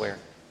elsewhere.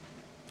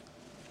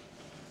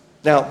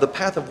 Now, the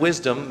path of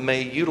wisdom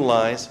may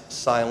utilize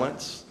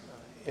silence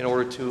in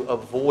order to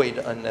avoid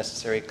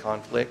unnecessary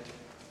conflict.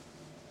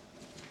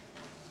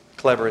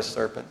 Clever as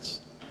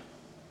serpents.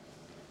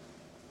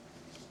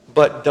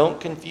 But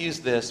don't confuse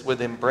this with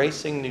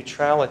embracing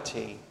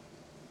neutrality,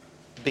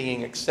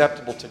 being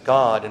acceptable to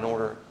God in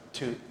order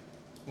to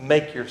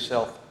make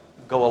yourself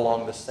go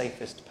along the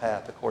safest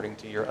path according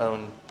to your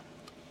own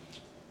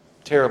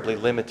terribly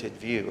limited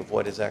view of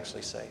what is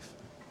actually safe.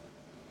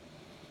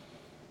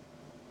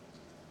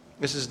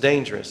 This is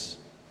dangerous,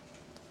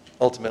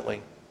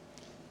 ultimately.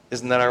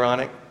 Isn't that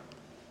ironic?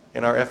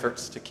 In our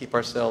efforts to keep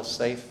ourselves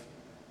safe,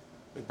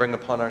 we bring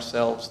upon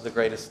ourselves the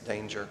greatest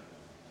danger.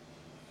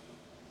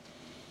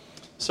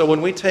 So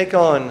when we take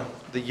on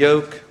the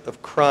yoke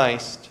of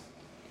Christ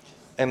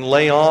and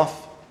lay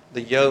off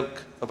the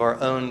yoke of our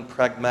own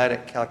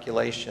pragmatic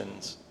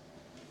calculations,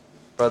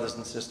 brothers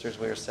and sisters,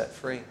 we are set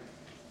free.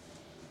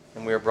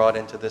 And we are brought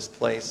into this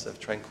place of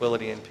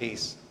tranquility and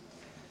peace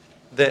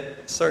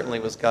that certainly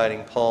was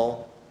guiding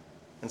Paul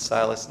and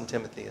Silas and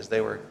Timothy as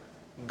they were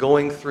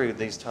going through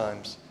these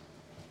times.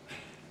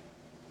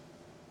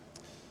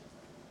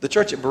 The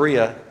church at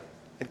Berea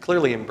had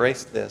clearly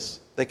embraced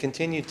this. They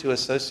continued to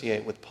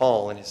associate with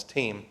Paul and his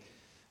team.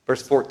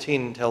 Verse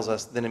 14 tells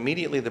us, then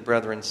immediately the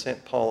brethren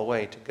sent Paul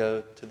away to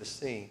go to the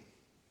sea.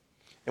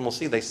 And we'll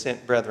see they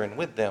sent brethren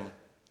with them.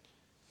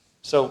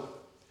 So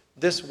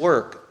this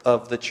work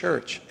of the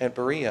church at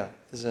Berea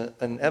is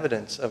an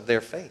evidence of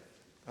their faith.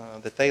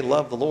 That they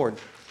love the Lord.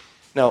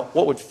 Now,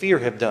 what would fear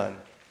have done?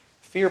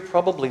 Fear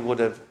probably would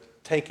have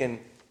taken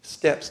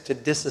steps to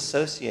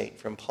disassociate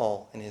from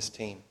Paul and his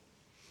team.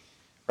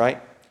 Right?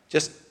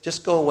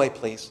 Just go away,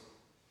 please.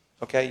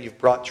 Okay? You've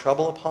brought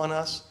trouble upon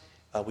us.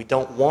 We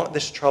don't want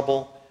this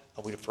trouble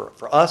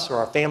for us or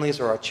our families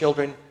or our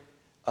children.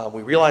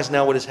 We realize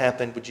now what has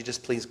happened. Would you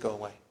just please go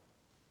away?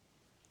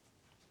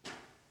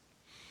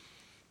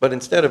 But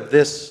instead of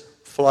this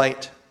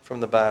flight from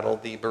the battle,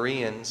 the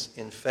Bereans,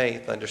 in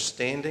faith,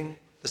 understanding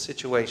the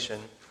situation,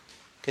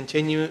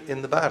 continue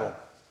in the battle.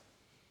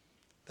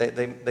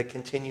 They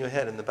continue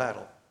ahead in the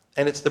battle.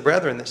 And it's the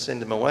brethren that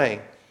send him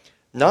away,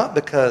 not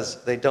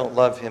because they don't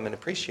love him and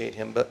appreciate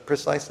him, but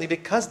precisely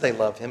because they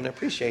love him and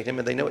appreciate him,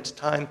 and they know it's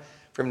time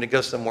for him to go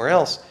somewhere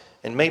else,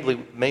 and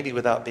maybe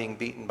without being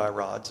beaten by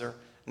rods or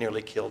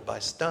nearly killed by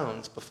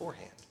stones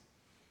beforehand.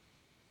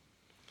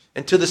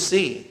 And to the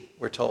sea,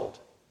 we're told.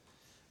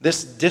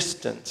 This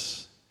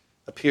distance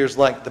appears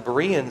like the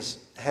Bereans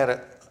had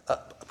a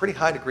pretty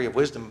high degree of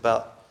wisdom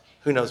about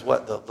who knows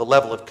what, the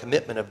level of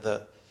commitment of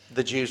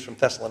the Jews from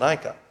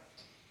Thessalonica.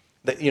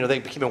 That, they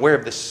became aware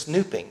of this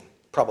snooping,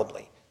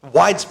 probably,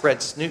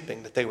 widespread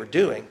snooping that they were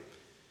doing.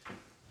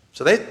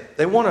 So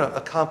they want to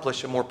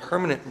accomplish a more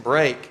permanent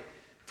break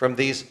from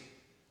these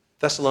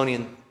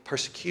Thessalonian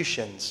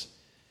persecutions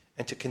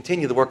and to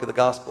continue the work of the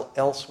gospel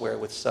elsewhere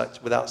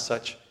without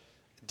such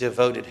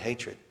devoted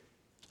hatred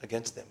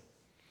against them.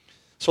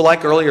 So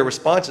like earlier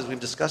responses, we've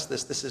discussed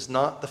this is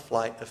not the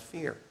flight of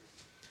fear.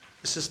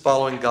 This is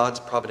following God's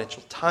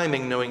providential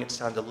timing, knowing it's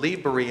time to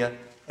leave Berea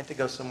and to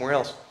go somewhere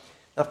else.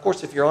 Now, of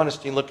course, if you're honest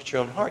and you look at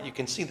your own heart, you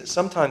can see that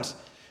sometimes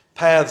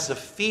paths of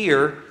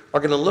fear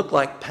are going to look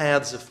like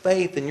paths of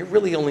faith, and you're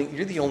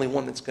the only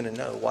one that's going to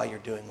know why you're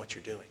doing what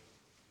you're doing.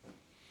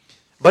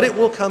 But it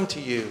will come to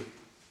you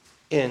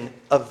in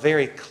a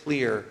very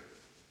clear,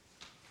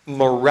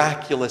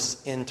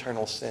 miraculous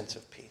internal sense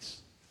of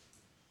peace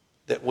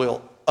that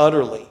will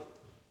utterly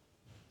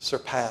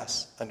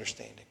surpass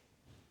understanding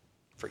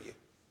for you.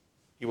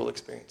 You will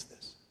experience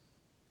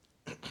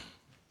this.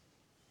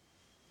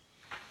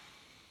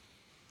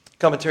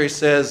 Commentary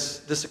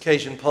says, this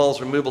occasioned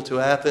Paul's removal to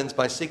Athens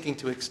by seeking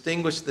to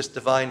extinguish this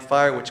divine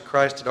fire which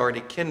Christ had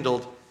already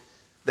kindled.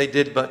 They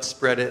did but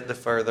spread it the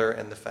further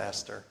and the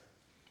faster.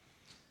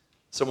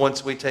 So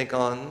once we take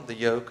on the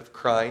yoke of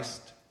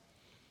Christ,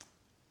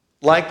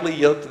 likely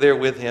yoked there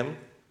with him,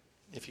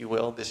 if you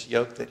will, this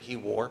yoke that he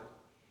wore,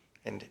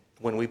 and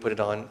when we put it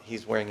on,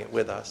 he's wearing it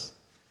with us.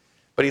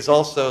 But he's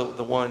also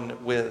the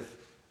one with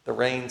the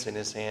reins in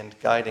his hand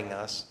guiding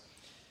us.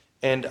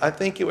 And I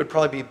think it would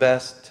probably be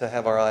best to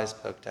have our eyes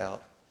poked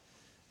out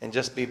and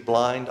just be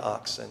blind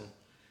oxen,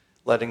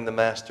 letting the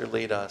Master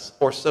lead us,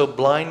 or so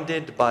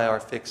blinded by our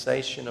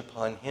fixation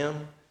upon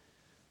him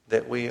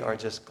that we are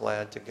just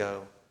glad to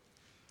go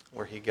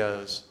where he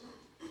goes.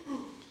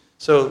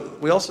 So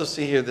we also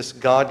see here this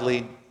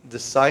godly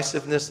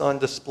decisiveness on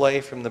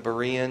display from the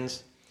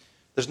Bereans.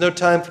 There's no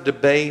time for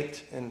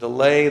debate and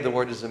delay. The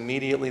word is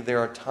immediately. There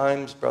are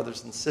times,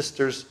 brothers and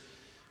sisters,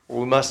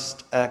 where we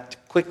must act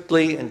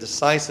quickly and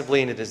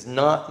decisively, and it is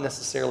not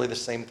necessarily the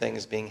same thing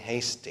as being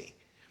hasty.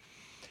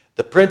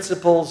 The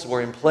principles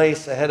were in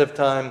place ahead of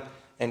time,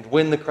 and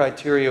when the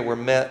criteria were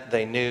met,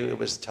 they knew it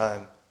was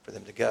time for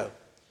them to go.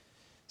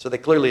 So they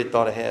clearly had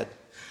thought ahead.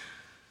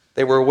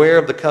 They were aware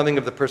of the coming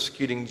of the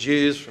persecuting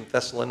Jews from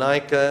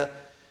Thessalonica,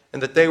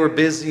 and that they were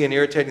busy and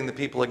irritating the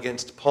people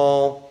against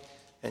Paul,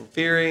 and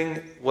fearing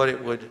what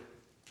it would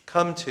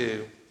come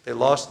to, they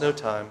lost no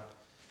time,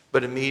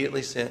 but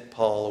immediately sent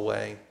Paul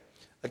away,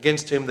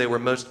 against whom they were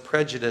most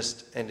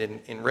prejudiced and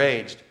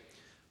enraged,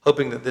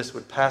 hoping that this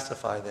would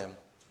pacify them.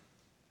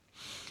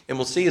 And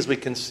we'll see as we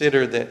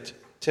consider that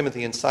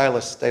Timothy and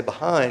Silas stay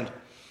behind,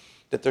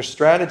 that their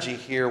strategy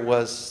here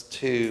was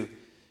to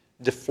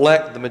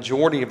deflect the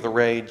majority of the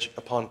rage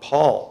upon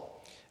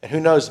Paul. And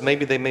who knows,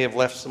 maybe they may have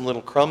left some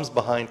little crumbs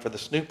behind for the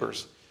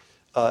snoopers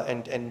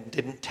and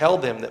didn't tell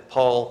them that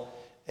Paul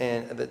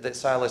and that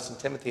Silas and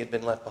Timothy had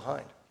been left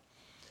behind.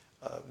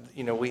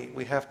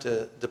 We have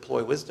to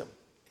deploy wisdom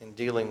in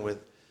dealing with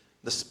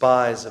the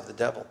spies of the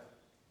devil.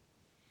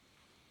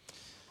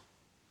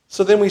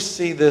 So then we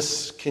see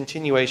this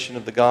continuation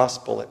of the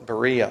gospel at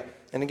Berea.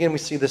 And again, we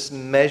see this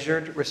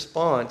measured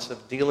response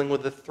of dealing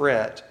with the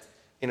threat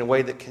in a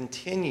way that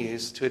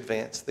continues to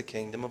advance the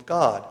kingdom of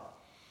God.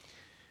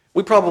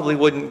 We probably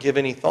wouldn't give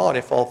any thought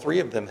if all three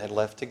of them had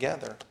left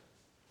together.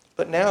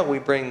 But now we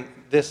bring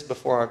this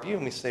before our view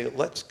and we say,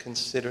 let's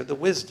consider the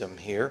wisdom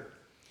here.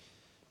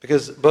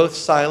 Because both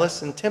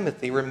Silas and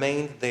Timothy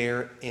remained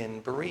there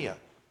in Berea.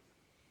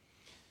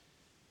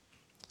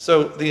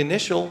 So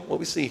what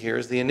we see here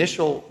is the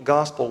initial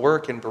gospel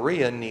work in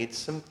Berea needs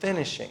some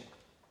finishing.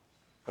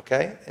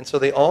 Okay? And so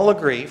they all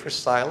agree for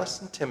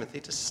Silas and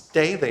Timothy to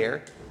stay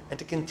there and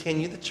to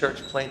continue the church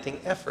planting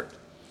effort.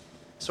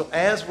 So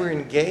as we're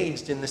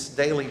engaged in this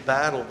daily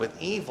battle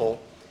with evil,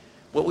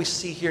 what we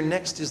see here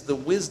next is the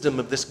wisdom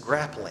of this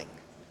grappling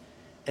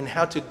and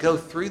how to go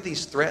through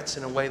these threats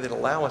in a way that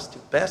allow us to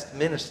best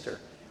minister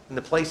in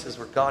the places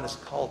where God has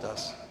called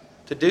us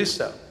to do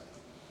so.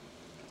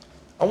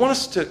 I want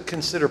us to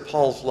consider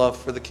Paul's love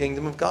for the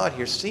kingdom of God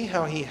here. See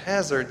how he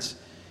hazards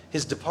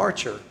his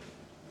departure,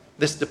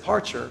 this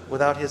departure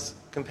without his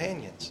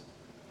companions.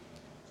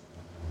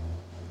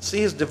 See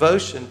his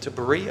devotion to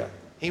Berea.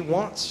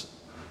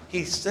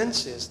 He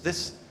senses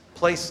this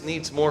place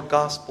needs more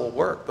gospel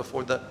work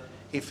before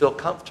he feel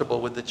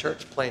comfortable with the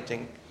church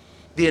planting,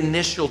 the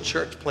initial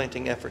church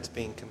planting efforts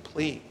being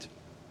complete.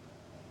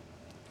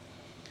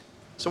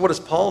 So what does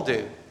Paul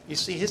do? You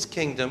see, his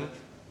kingdom,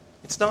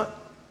 it's not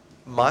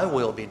my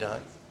will be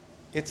done.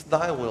 It's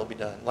thy will be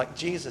done. Like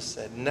Jesus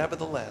said,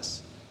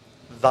 nevertheless,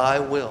 thy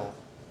will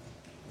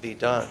be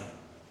done.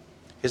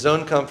 His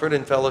own comfort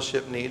and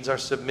fellowship needs are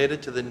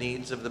submitted to the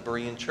needs of the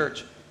Berean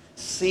church.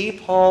 See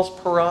Paul's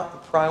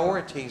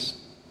priorities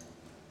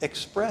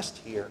expressed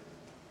here.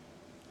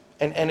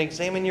 And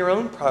examine your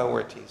own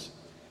priorities.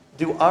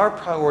 Do our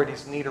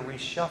priorities need a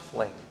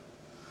reshuffling?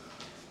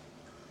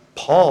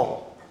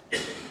 Paul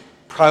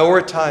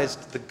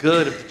prioritized the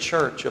good of the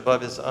church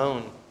above his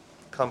own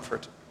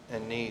comfort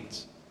and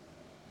needs.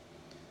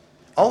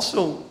 I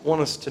also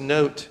want us to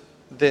note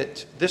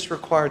that this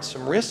required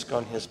some risk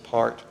on his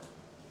part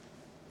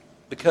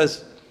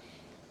because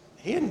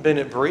he hadn't been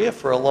at Berea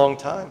for a long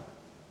time.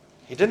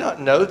 He did not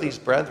know these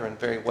brethren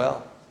very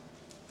well.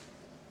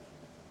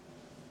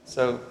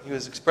 So he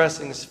was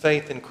expressing his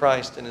faith in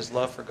Christ and his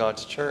love for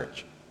God's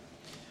church.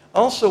 I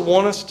also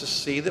want us to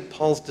see that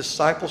Paul's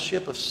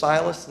discipleship of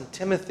Silas and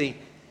Timothy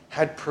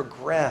had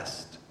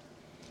progressed.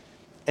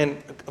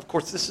 And of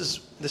course, this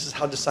is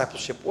how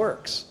discipleship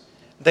works.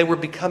 They were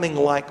becoming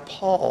like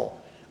Paul,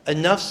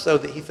 enough so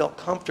that he felt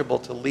comfortable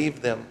to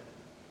leave them.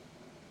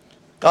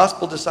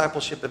 Gospel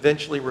discipleship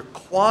eventually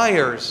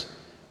requires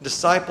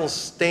disciples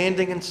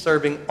standing and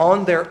serving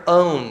on their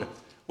own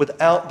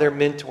without their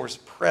mentor's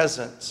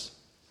presence.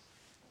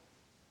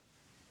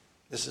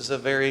 This is a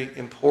very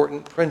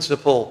important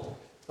principle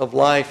of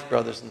life,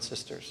 brothers and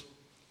sisters.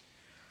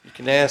 You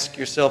can ask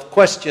yourself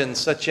questions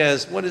such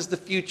as, what is the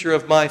future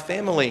of my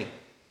family?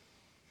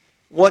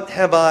 What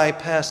have I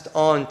passed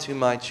on to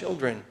my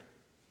children?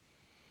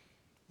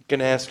 You can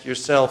ask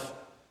yourself,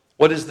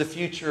 what is the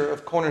future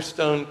of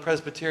Cornerstone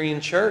Presbyterian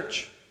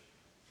Church?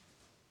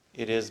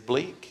 It is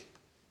bleak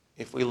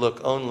if we look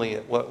only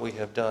at what we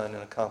have done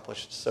and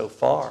accomplished so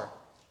far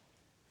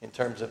in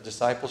terms of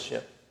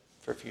discipleship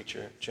for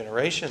future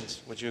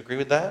generations. Would you agree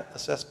with that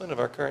assessment of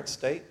our current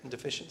state and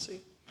deficiency?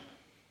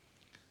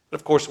 But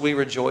of course, we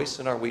rejoice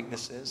in our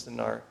weaknesses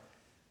and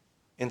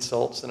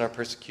insults and our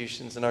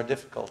persecutions and our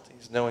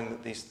difficulties, knowing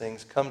that these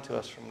things come to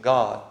us from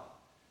God,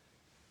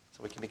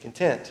 so we can be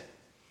content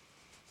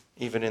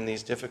even in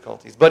these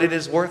difficulties. But it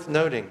is worth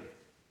noting,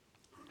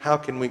 how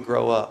can we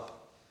grow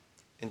up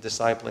in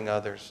discipling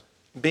others,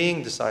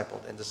 being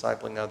discipled and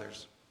discipling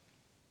others?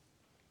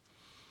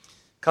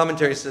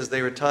 Commentary says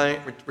they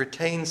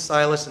retained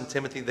Silas and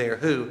Timothy there,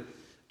 who,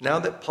 now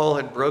that Paul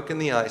had broken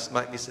the ice,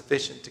 might be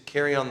sufficient to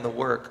carry on the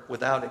work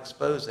without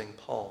exposing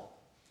Paul.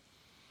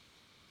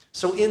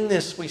 So in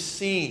this, we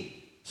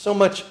see so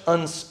much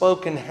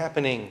unspoken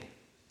happening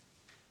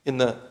in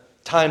the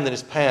time that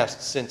has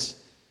passed since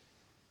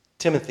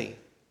Timothy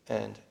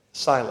and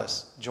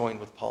Silas joined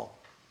with Paul.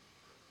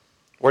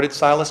 Where did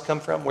Silas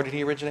come from? Where did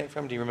he originate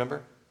from? Do you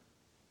remember?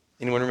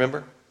 Anyone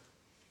remember?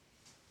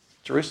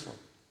 Jerusalem.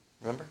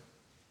 Remember?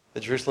 The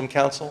Jerusalem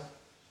Council.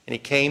 And he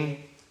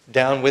came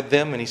down with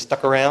them and he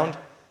stuck around.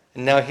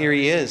 And now here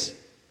he is,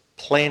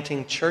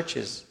 planting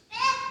churches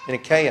in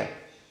Achaia.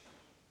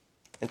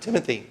 And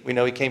Timothy, we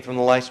know he came from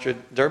the Lystra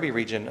Derbe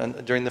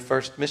region during the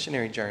first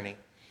missionary journey.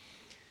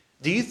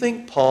 Do you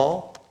think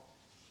Paul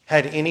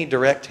had any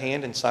direct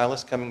hand in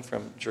Silas coming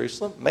from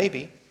Jerusalem?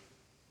 Maybe.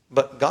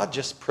 But God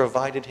just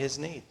provided his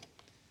need.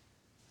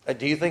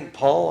 Do you think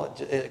Paul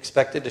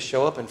expected to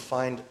show up and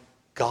find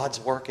God's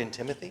work in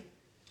Timothy?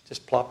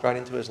 Just plopped right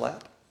into his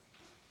lap?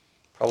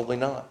 Probably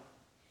not.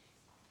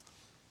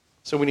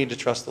 So we need to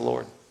trust the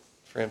Lord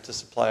for him to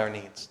supply our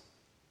needs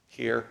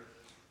here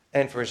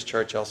and for his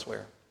church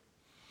elsewhere.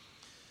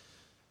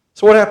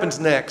 So what happens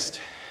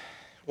next?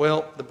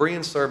 Well, the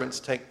Berean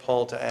servants take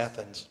Paul to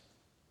Athens.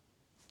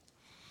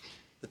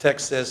 The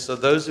text says, so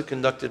those who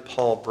conducted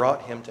Paul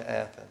brought him to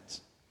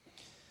Athens.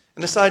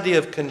 And this idea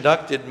of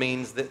conducted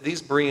means that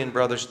these Berean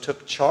brothers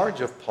took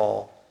charge of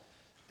Paul,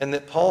 and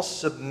that Paul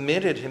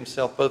submitted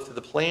himself both to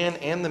the plan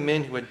and the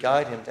men who would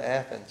guide him to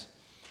Athens.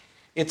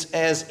 It's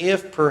as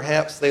if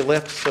perhaps they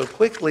left so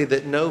quickly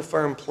that no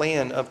firm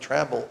plan of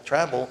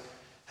travel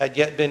had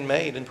yet been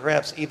made, and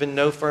perhaps even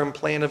no firm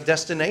plan of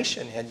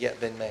destination had yet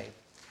been made.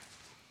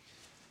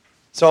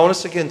 So I want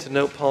us again to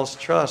note Paul's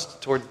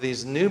trust toward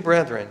these new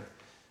brethren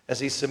as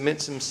he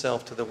submits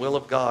himself to the will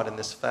of God in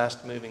this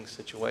fast-moving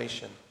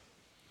situation.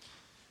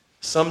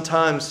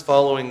 Sometimes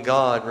following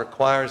God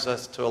requires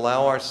us to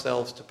allow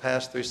ourselves to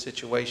pass through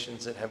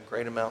situations that have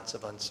great amounts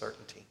of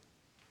uncertainty.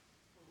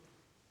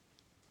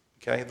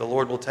 Okay, the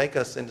Lord will take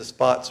us into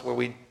spots where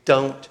we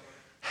don't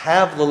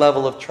have the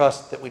level of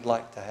trust that we'd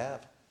like to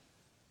have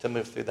to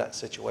move through that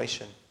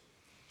situation.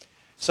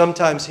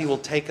 Sometimes he will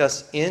take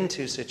us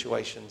into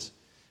situations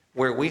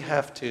where we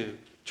have to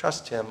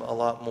trust him a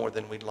lot more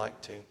than we'd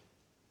like to.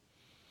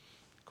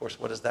 Of course,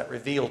 what does that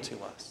reveal to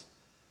us?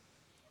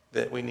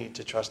 That we need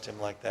to trust him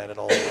like that at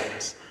all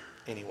times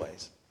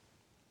anyways.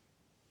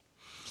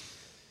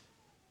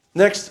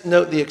 Next,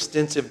 note the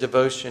extensive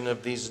devotion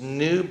of these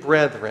new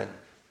brethren.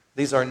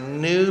 These are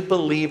new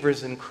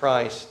believers in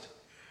Christ.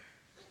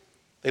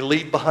 They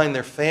leave behind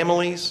their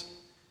families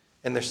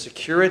and their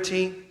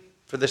security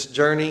for this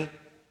journey,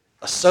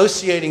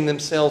 associating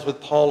themselves with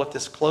Paul at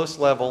this close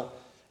level,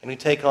 and we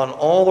take on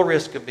all the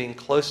risk of being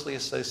closely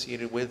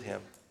associated with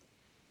him.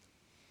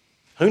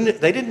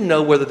 They didn't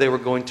know whether they were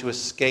going to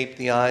escape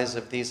the eyes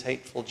of these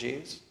hateful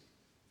Jews.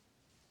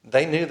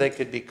 They knew they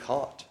could be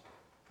caught.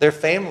 Their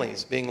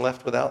families being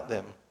left without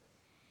them.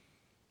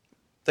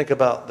 Think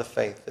about the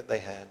faith that they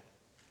had,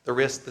 the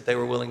risk that they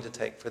were willing to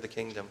take for the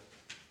kingdom.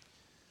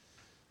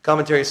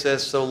 Commentary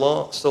says, so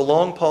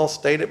long Paul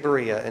stayed at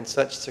Berea, and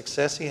such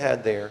success he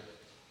had there,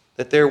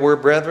 that there were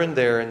brethren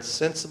there, and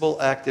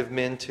sensible, active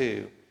men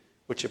too,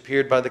 which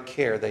appeared by the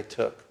care they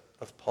took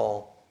of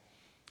Paul.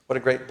 What a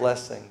great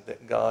blessing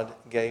that God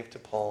gave to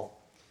Paul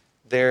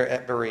there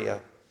at Berea.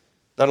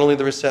 Not only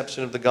the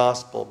reception of the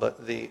gospel,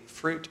 but the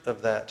fruit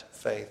of that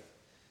faith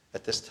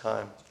at this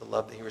time, the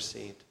love that he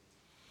received.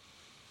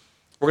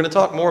 We're going to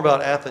talk more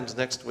about Athens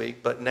next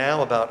week, but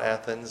now about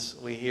Athens,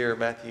 we hear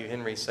Matthew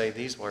Henry say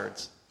these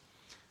words.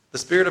 The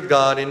Spirit of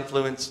God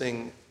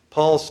influencing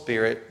Paul's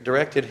spirit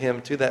directed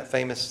him to that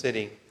famous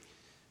city,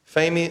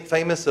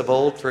 famous of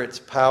old for its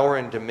power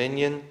and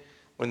dominion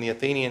when the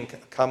Athenian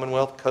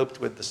commonwealth coped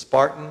with the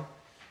Spartan,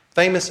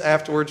 famous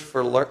afterwards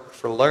for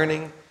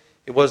learning.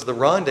 It was the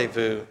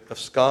rendezvous of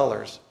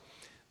scholars.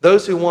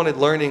 Those who wanted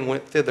learning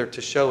went thither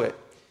to show it.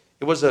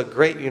 It was a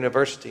great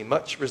university,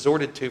 much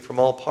resorted to from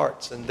all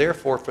parts, and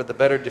therefore for the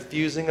better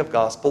diffusing of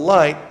gospel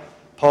light,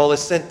 Paul is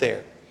sent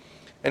there,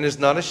 and is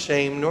not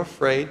ashamed nor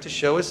afraid to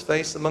show his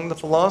face among the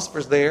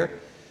philosophers there,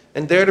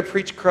 and dare to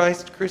preach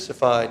Christ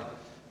crucified,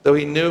 though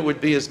he knew it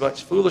would be as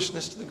much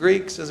foolishness to the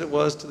Greeks as it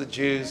was to the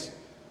Jews,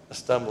 a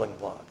stumbling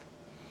block.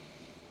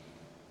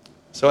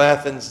 So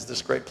Athens is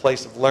this great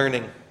place of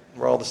learning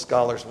where all the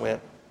scholars went,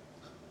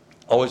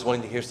 always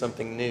wanting to hear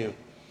something new.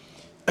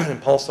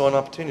 And Paul saw an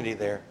opportunity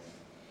there.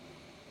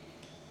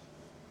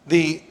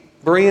 The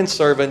Berean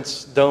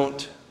servants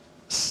don't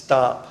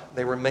stop.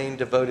 They remain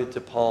devoted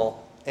to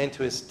Paul and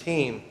to his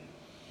team.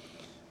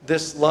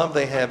 This love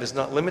they have is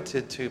not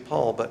limited to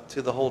Paul, but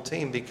to the whole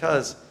team,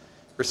 because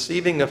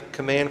Receiving a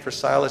command for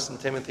Silas and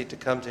Timothy to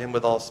come to him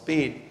with all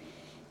speed,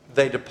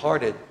 they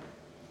departed.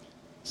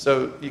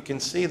 So you can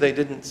see they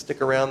didn't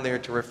stick around there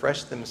to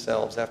refresh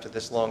themselves after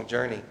this long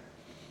journey.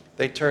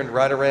 They turned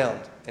right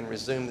around and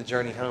resumed the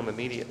journey home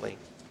immediately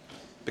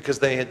because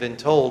they had been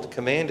told,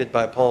 commanded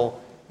by Paul,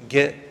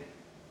 get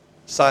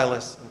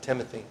Silas and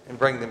Timothy and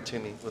bring them to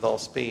me with all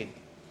speed.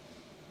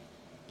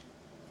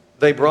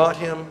 They brought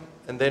him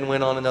and then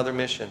went on another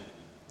mission,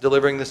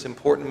 delivering this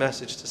important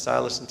message to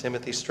Silas and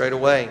Timothy straight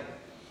away.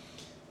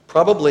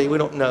 Probably, we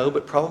don't know,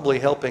 but probably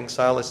helping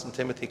Silas and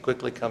Timothy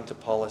quickly come to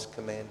Paul as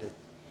commanded.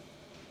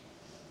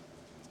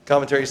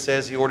 Commentary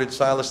says he ordered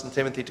Silas and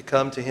Timothy to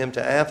come to him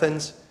to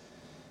Athens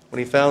when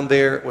he found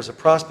there was a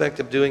prospect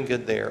of doing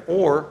good there,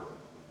 or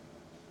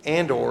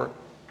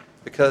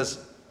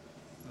because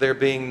there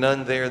being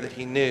none there that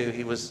he knew,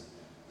 he was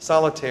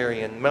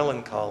solitary and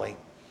melancholy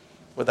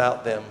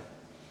without them,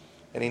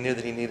 and he knew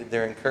that he needed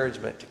their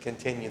encouragement to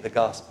continue the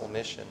gospel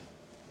mission.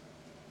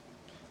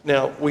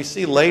 Now, we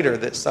see later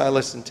that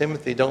Silas and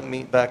Timothy don't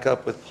meet back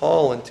up with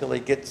Paul until he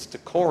gets to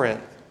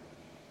Corinth.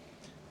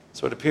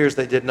 So it appears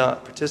they did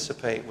not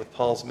participate with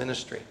Paul's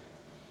ministry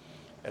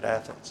at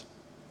Athens.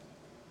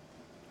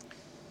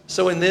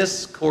 So in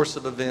this course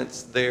of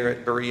events there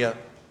at Berea,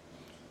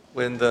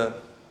 when the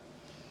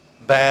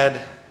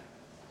bad,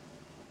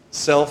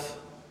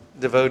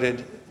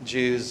 self-devoted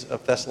Jews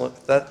of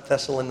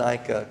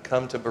Thessalonica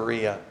come to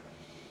Berea,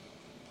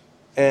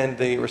 and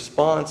the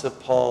response of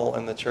Paul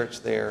and the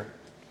church there,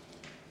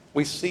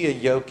 we see a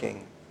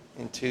yoking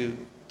in two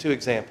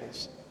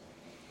examples.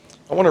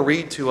 I want to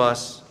read to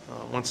us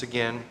once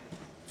again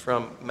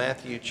from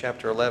Matthew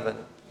chapter 11,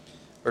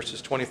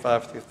 verses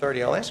 25 through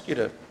 30. I'll ask you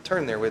to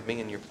turn there with me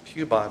in your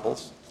pew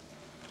Bibles.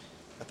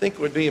 I think it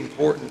would be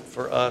important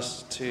for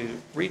us to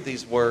read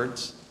these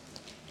words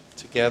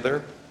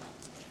together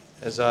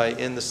as I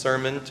end the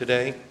sermon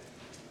today.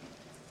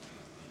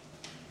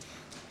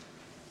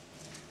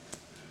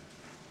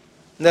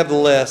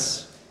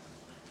 Nevertheless,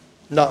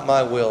 not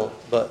my will,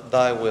 but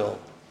thy will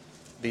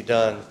be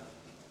done.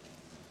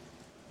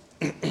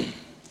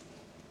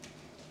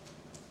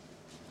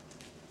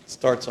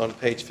 Starts on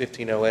page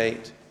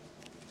 1508.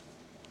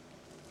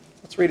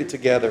 Let's read it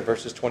together,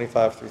 verses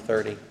 25 through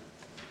 30.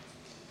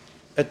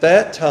 At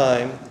that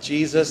time,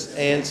 Jesus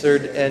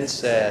answered and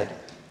said,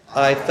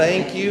 I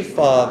thank you,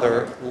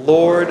 Father,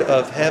 Lord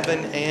of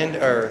heaven and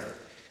earth,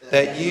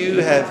 that you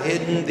have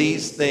hidden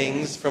these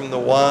things from the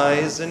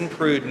wise and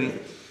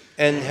prudent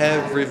and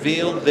have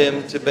revealed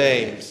them to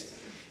babes.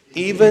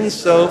 Even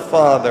so,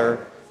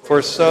 Father,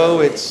 for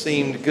so it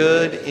seemed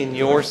good in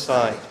your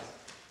sight.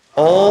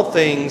 All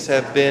things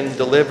have been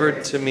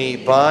delivered to me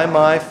by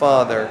my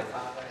Father,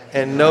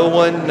 and no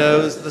one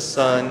knows the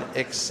Son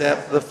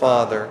except the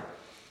Father,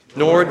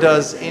 nor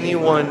does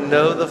anyone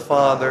know the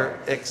Father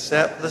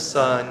except the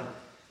Son,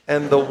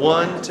 and the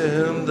one to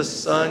whom the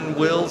Son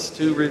wills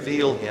to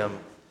reveal him.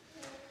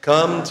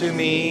 Come to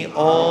me,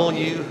 all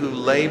you who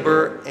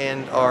labor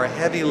and are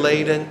heavy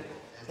laden,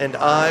 and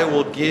I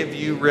will give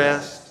you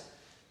rest.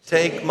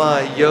 Take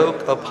my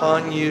yoke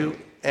upon you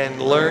and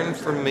learn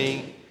from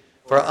me,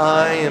 for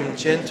I am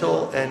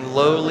gentle and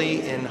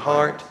lowly in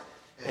heart,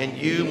 and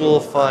you will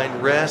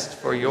find rest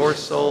for your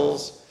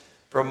souls.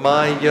 For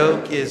my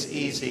yoke is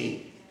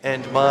easy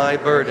and my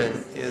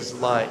burden is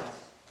light.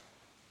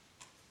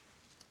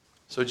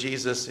 So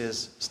Jesus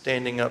is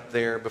standing up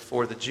there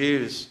before the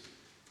Jews,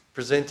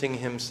 presenting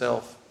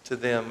himself to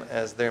them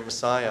as their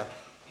Messiah,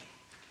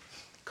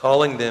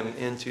 calling them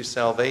into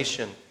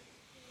salvation,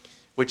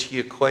 which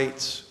he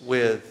equates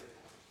with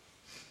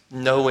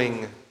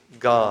knowing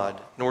God.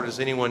 Nor does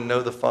anyone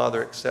know the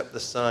Father except the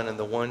Son, and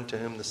the one to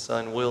whom the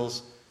Son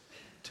wills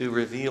to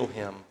reveal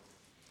him.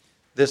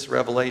 This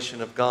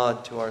revelation of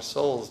God to our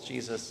souls,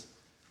 Jesus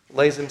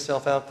lays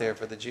himself out there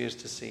for the Jews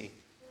to see.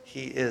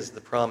 He is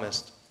the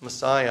promised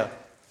Messiah.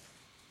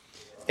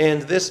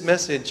 And this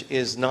message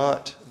is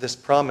not, this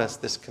promise,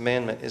 this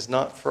commandment is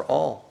not for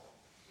all.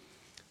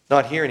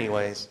 Not here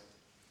anyways.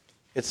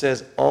 It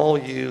says, all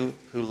you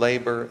who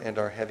labor and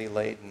are heavy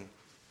laden.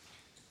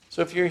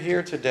 So if you're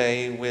here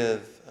today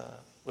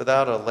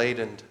without a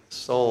laden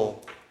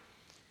soul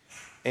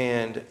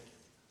and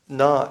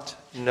not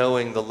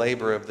knowing the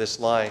labor of this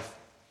life,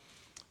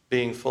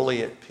 being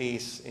fully at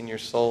peace in your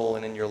soul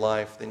and in your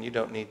life, then you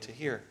don't need to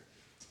hear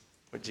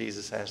what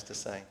Jesus has to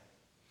say.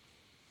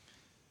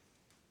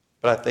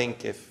 But I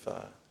think if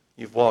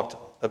you've walked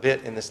a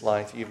bit in this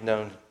life, you've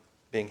known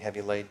being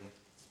heavy laden.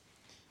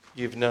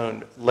 You've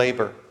known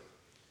labor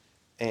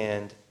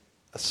and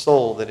a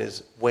soul that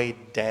is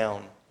weighed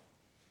down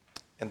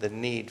and the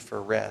need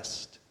for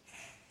rest.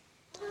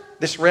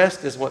 This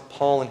rest is what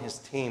Paul and his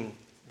team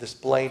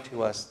display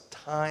to us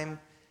time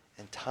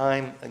and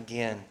time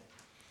again.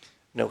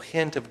 No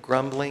hint of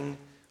grumbling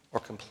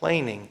or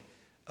complaining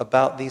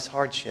about these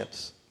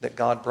hardships that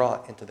God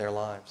brought into their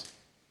lives.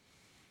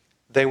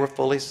 They were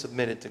fully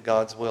submitted to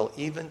God's will,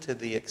 even to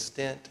the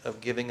extent of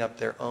giving up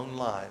their own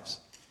lives,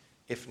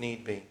 if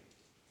need be.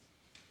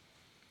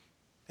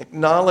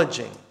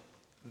 Acknowledging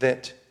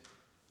that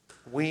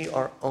We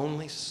are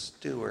only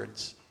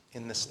stewards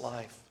in this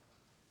life.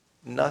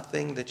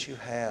 Nothing that you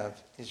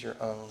have is your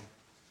own.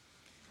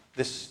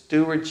 This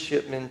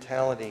stewardship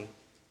mentality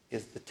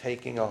is the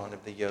taking on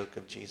of the yoke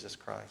of Jesus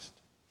Christ.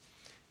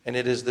 And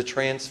it is the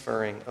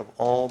transferring of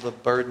all the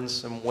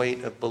burdensome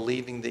weight of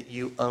believing that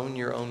you own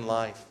your own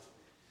life,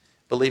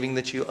 believing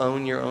that you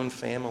own your own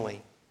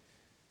family,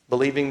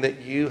 believing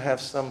that you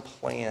have some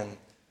plan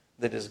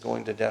that is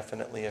going to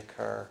definitely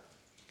occur,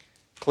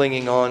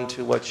 clinging on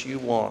to what you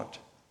want,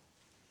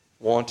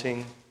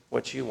 wanting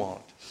what you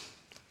want,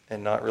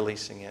 and not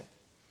releasing it.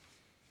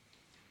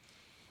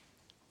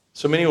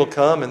 So many will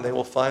come and they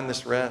will find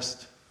this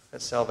rest,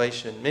 that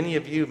salvation. Many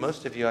of you,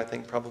 most of you, I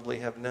think, probably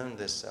have known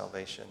this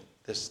salvation,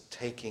 this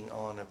taking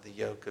on of the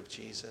yoke of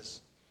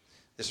Jesus,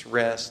 this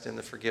rest in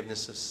the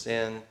forgiveness of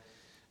sin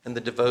and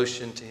the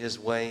devotion to his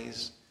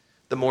ways,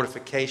 the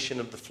mortification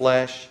of the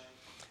flesh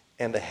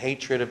and the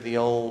hatred of the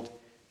old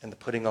and the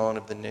putting on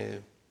of the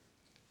new.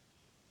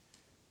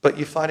 But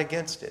you fight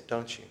against it,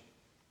 don't you?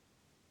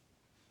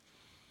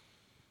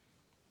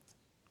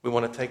 We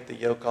want to take the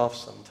yoke off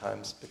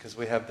sometimes because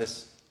we have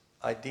this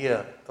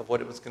idea of what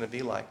it was going to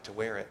be like to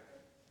wear it.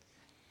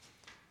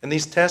 And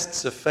these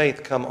tests of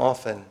faith come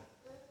often,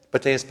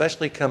 but they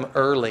especially come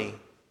early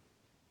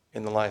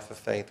in the life of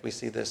faith. We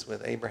see this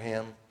with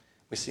Abraham.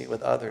 We see it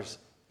with others.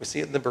 We see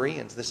it in the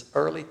Bereans, this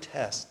early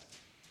test.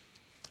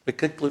 We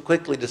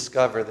quickly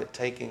discover that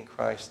taking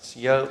Christ's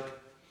yoke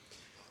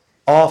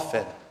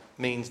often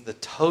means the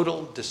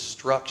total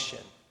destruction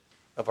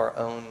of our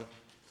own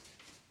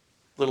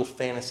little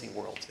fantasy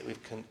worlds that we've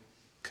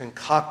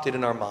concocted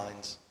in our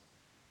minds.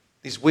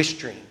 These wish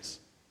dreams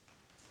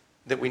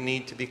that we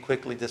need to be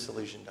quickly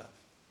disillusioned of,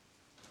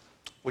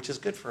 which is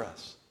good for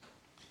us.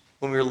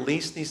 When we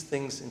release these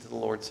things into the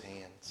Lord's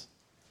hands,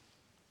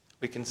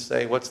 we can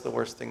say, what's the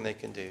worst thing they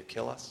can do?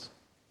 Kill us?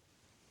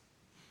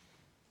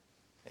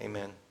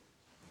 Amen.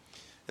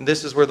 And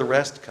this is where the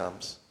rest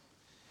comes.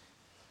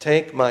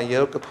 Take my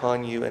yoke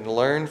upon you and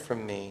learn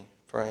from me,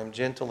 for I am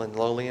gentle and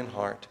lowly in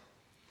heart,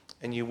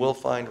 and you will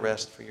find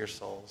rest for your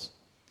souls.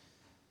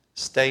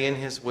 Stay in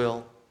his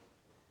will.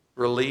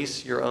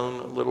 Release your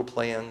own little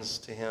plans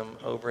to him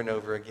over and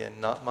over again.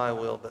 Not my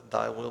will, but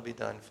thy will be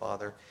done,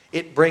 Father.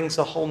 It brings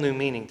a whole new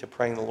meaning to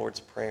praying the Lord's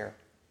Prayer.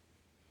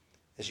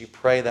 As you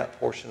pray that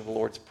portion of the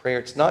Lord's Prayer,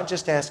 it's not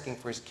just asking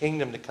for his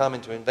kingdom to come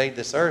and to invade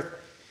this earth,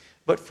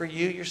 but for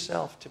you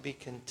yourself to be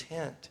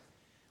content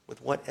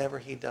with whatever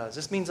he does.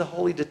 This means a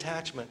holy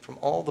detachment from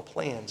all the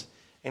plans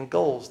and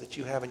goals that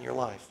you have in your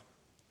life.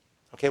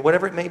 Okay,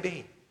 whatever it may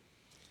be.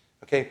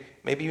 Okay,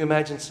 maybe you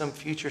imagine some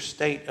future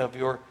state of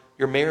your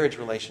marriage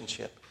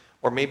relationship.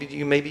 Or maybe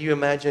you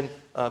imagine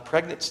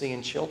pregnancy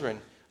and children.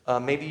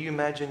 Maybe you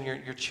imagine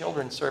your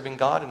children serving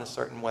God in a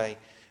certain way.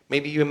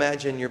 Maybe you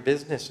imagine your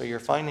business or your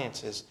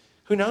finances.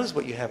 Who knows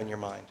what you have in your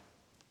mind?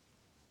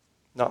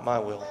 Not my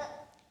will,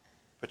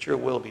 but your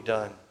will be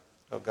done,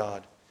 O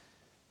God.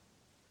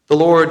 The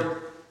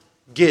Lord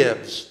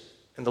gives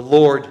and the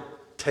Lord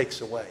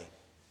takes away.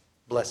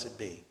 Blessed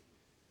be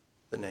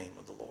the name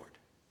of the Lord.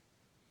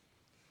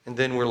 And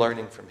then we're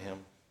learning from him.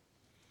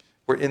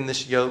 We're in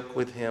this yoke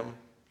with him.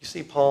 You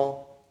see,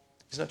 Paul,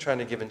 he's not trying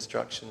to give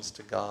instructions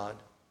to God.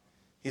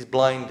 He's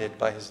blinded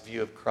by his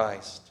view of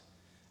Christ.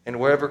 And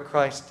wherever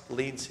Christ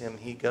leads him,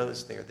 he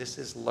goes there. This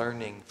is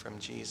learning from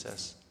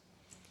Jesus.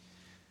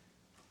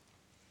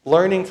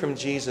 Learning from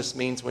Jesus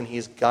means when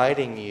he's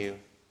guiding you,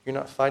 you're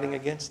not fighting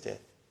against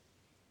it.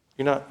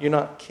 You're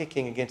not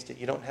kicking against it.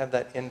 You don't have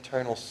that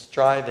internal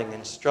striving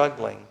and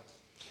struggling.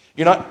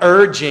 You're not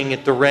urging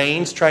at the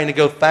reins, trying to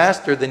go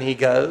faster than he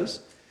goes.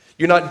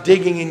 You're not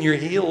digging in your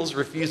heels,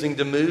 refusing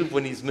to move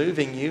when he's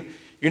moving you.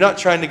 You're not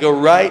trying to go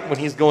right when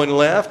he's going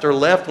left or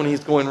left when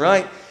he's going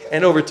right.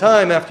 And over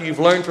time, after you've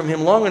learned from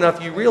him long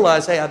enough, you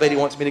realize, hey, I bet he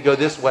wants me to go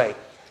this way.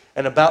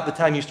 And about the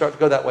time you start to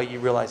go that way, you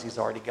realize he's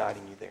already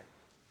guiding you there.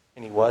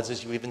 And he was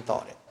as you even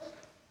thought it.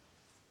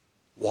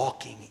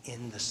 Walking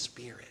in the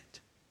Spirit.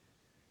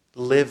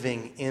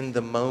 Living in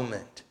the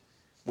moment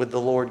with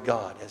the Lord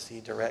God as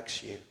he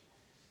directs you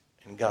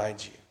and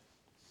guides you.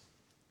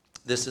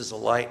 This is a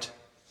light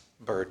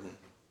burden.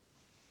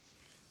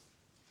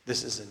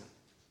 This is an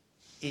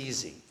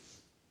easy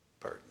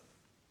burden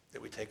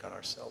that we take on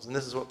ourselves. And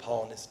this is what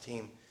Paul and his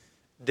team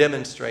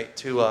demonstrate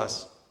to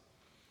us.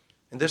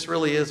 And this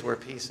really is where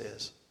peace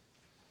is.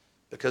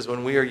 Because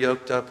when we are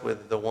yoked up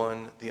with the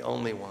one, the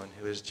only one,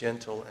 who is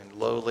gentle and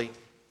lowly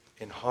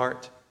in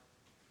heart,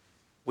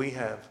 we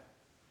have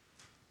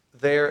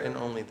there and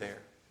only there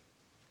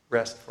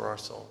rest for our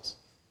souls.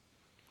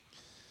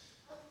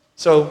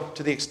 So,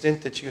 to the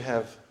extent that you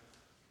have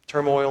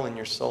turmoil in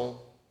your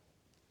soul,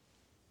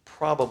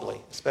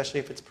 probably, especially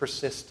if it's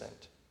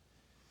persistent,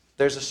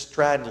 there's a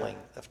straddling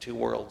of two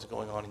worlds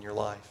going on in your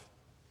life.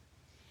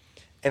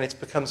 And it's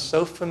become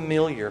so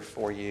familiar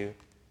for you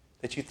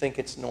that you think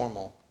it's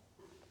normal.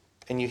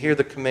 And you hear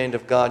the command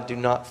of God, do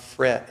not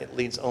fret, it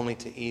leads only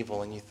to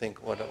evil. And you think,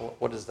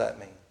 what does that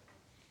mean?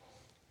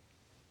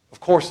 Of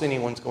course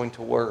anyone's going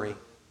to worry.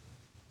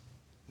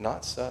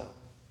 Not so.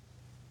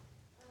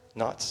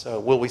 Not so.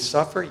 Will we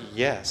suffer?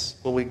 Yes.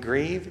 Will we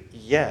grieve?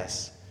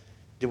 Yes.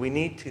 Do we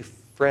need to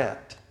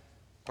fret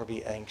or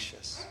be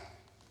anxious?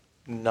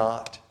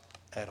 Not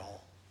at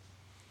all.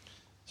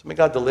 So may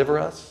God deliver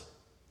us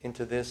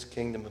into this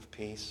kingdom of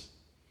peace,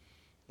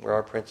 where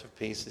our Prince of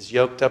Peace is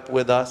yoked up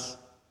with us,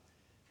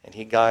 and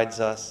he guides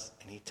us,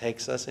 and he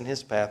takes us in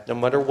his path, no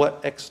matter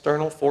what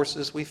external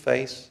forces we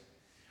face.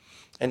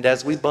 And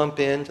as we bump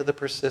into the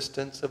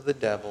persistence of the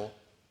devil,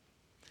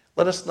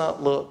 let us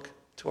not look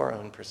to our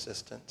own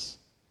persistence,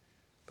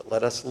 but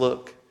let us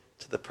look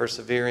to the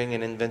persevering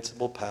and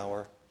invincible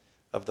power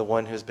of the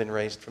one who's been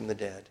raised from the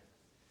dead,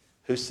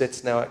 who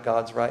sits now at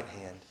God's right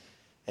hand,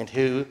 and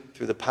who,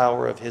 through the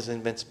power of his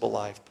invincible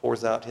life,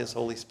 pours out his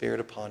Holy Spirit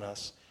upon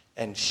us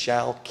and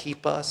shall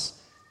keep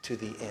us to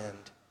the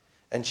end,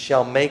 and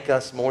shall make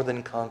us more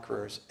than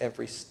conquerors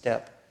every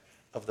step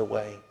of the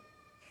way.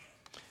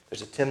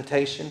 There's a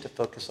temptation to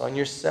focus on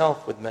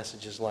yourself with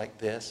messages like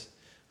this.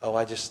 Oh,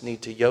 I just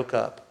need to yoke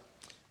up.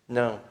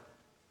 No,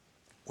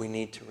 we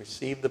need to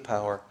receive the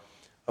power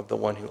of the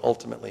one who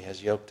ultimately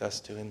has yoked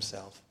us to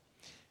himself,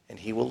 and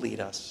he will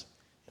lead us,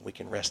 and we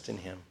can rest in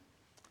him.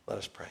 Let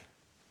us pray.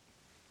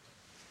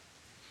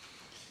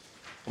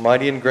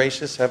 Almighty and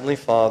gracious Heavenly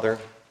Father,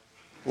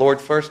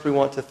 Lord, first we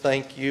want to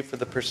thank you for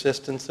the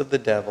persistence of the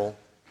devil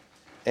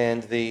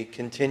and the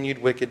continued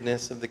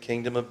wickedness of the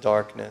kingdom of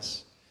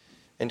darkness,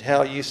 and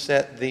how you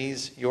set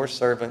these, your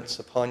servants,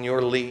 upon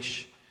your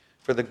leash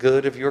for the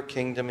good of your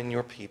kingdom and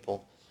your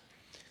people.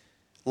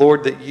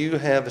 Lord, that you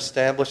have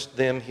established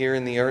them here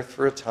in the earth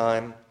for a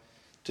time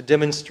to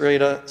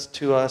demonstrate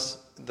to us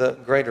the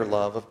greater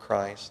love of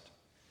Christ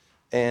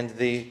and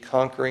the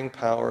conquering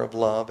power of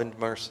love and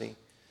mercy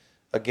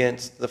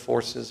against the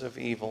forces of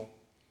evil,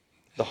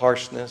 the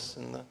harshness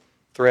and the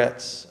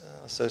threats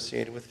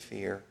associated with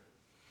fear.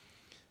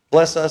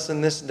 Bless us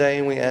in this day,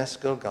 and we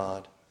ask, O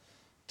God,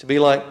 to be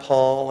like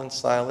Paul and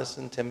Silas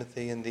and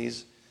Timothy and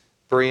these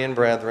Berean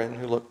brethren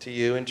who look to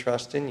you and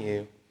trust in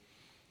you,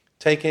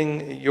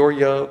 taking your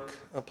yoke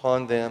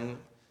upon them,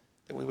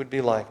 that we would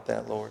be like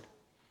that, Lord,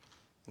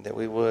 and that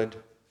we would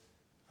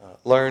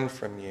learn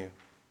from you,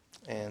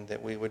 and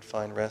that we would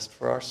find rest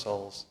for our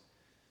souls.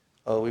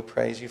 Oh, we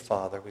praise you,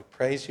 Father. We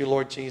praise you,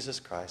 Lord Jesus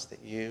Christ,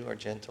 that you are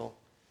gentle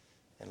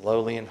and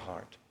lowly in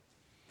heart.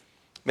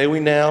 May we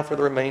now, for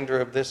the remainder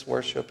of this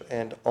worship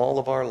and all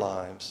of our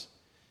lives,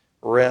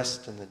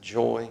 rest in the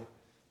joy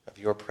of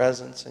your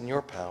presence and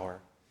your power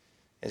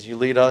as you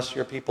lead us,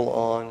 your people,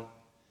 on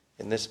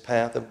in this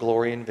path of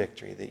glory and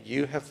victory that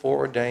you have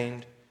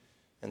foreordained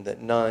and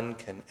that none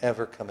can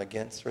ever come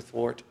against or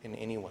thwart in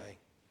any way.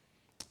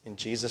 In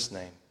Jesus'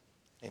 name,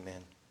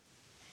 amen.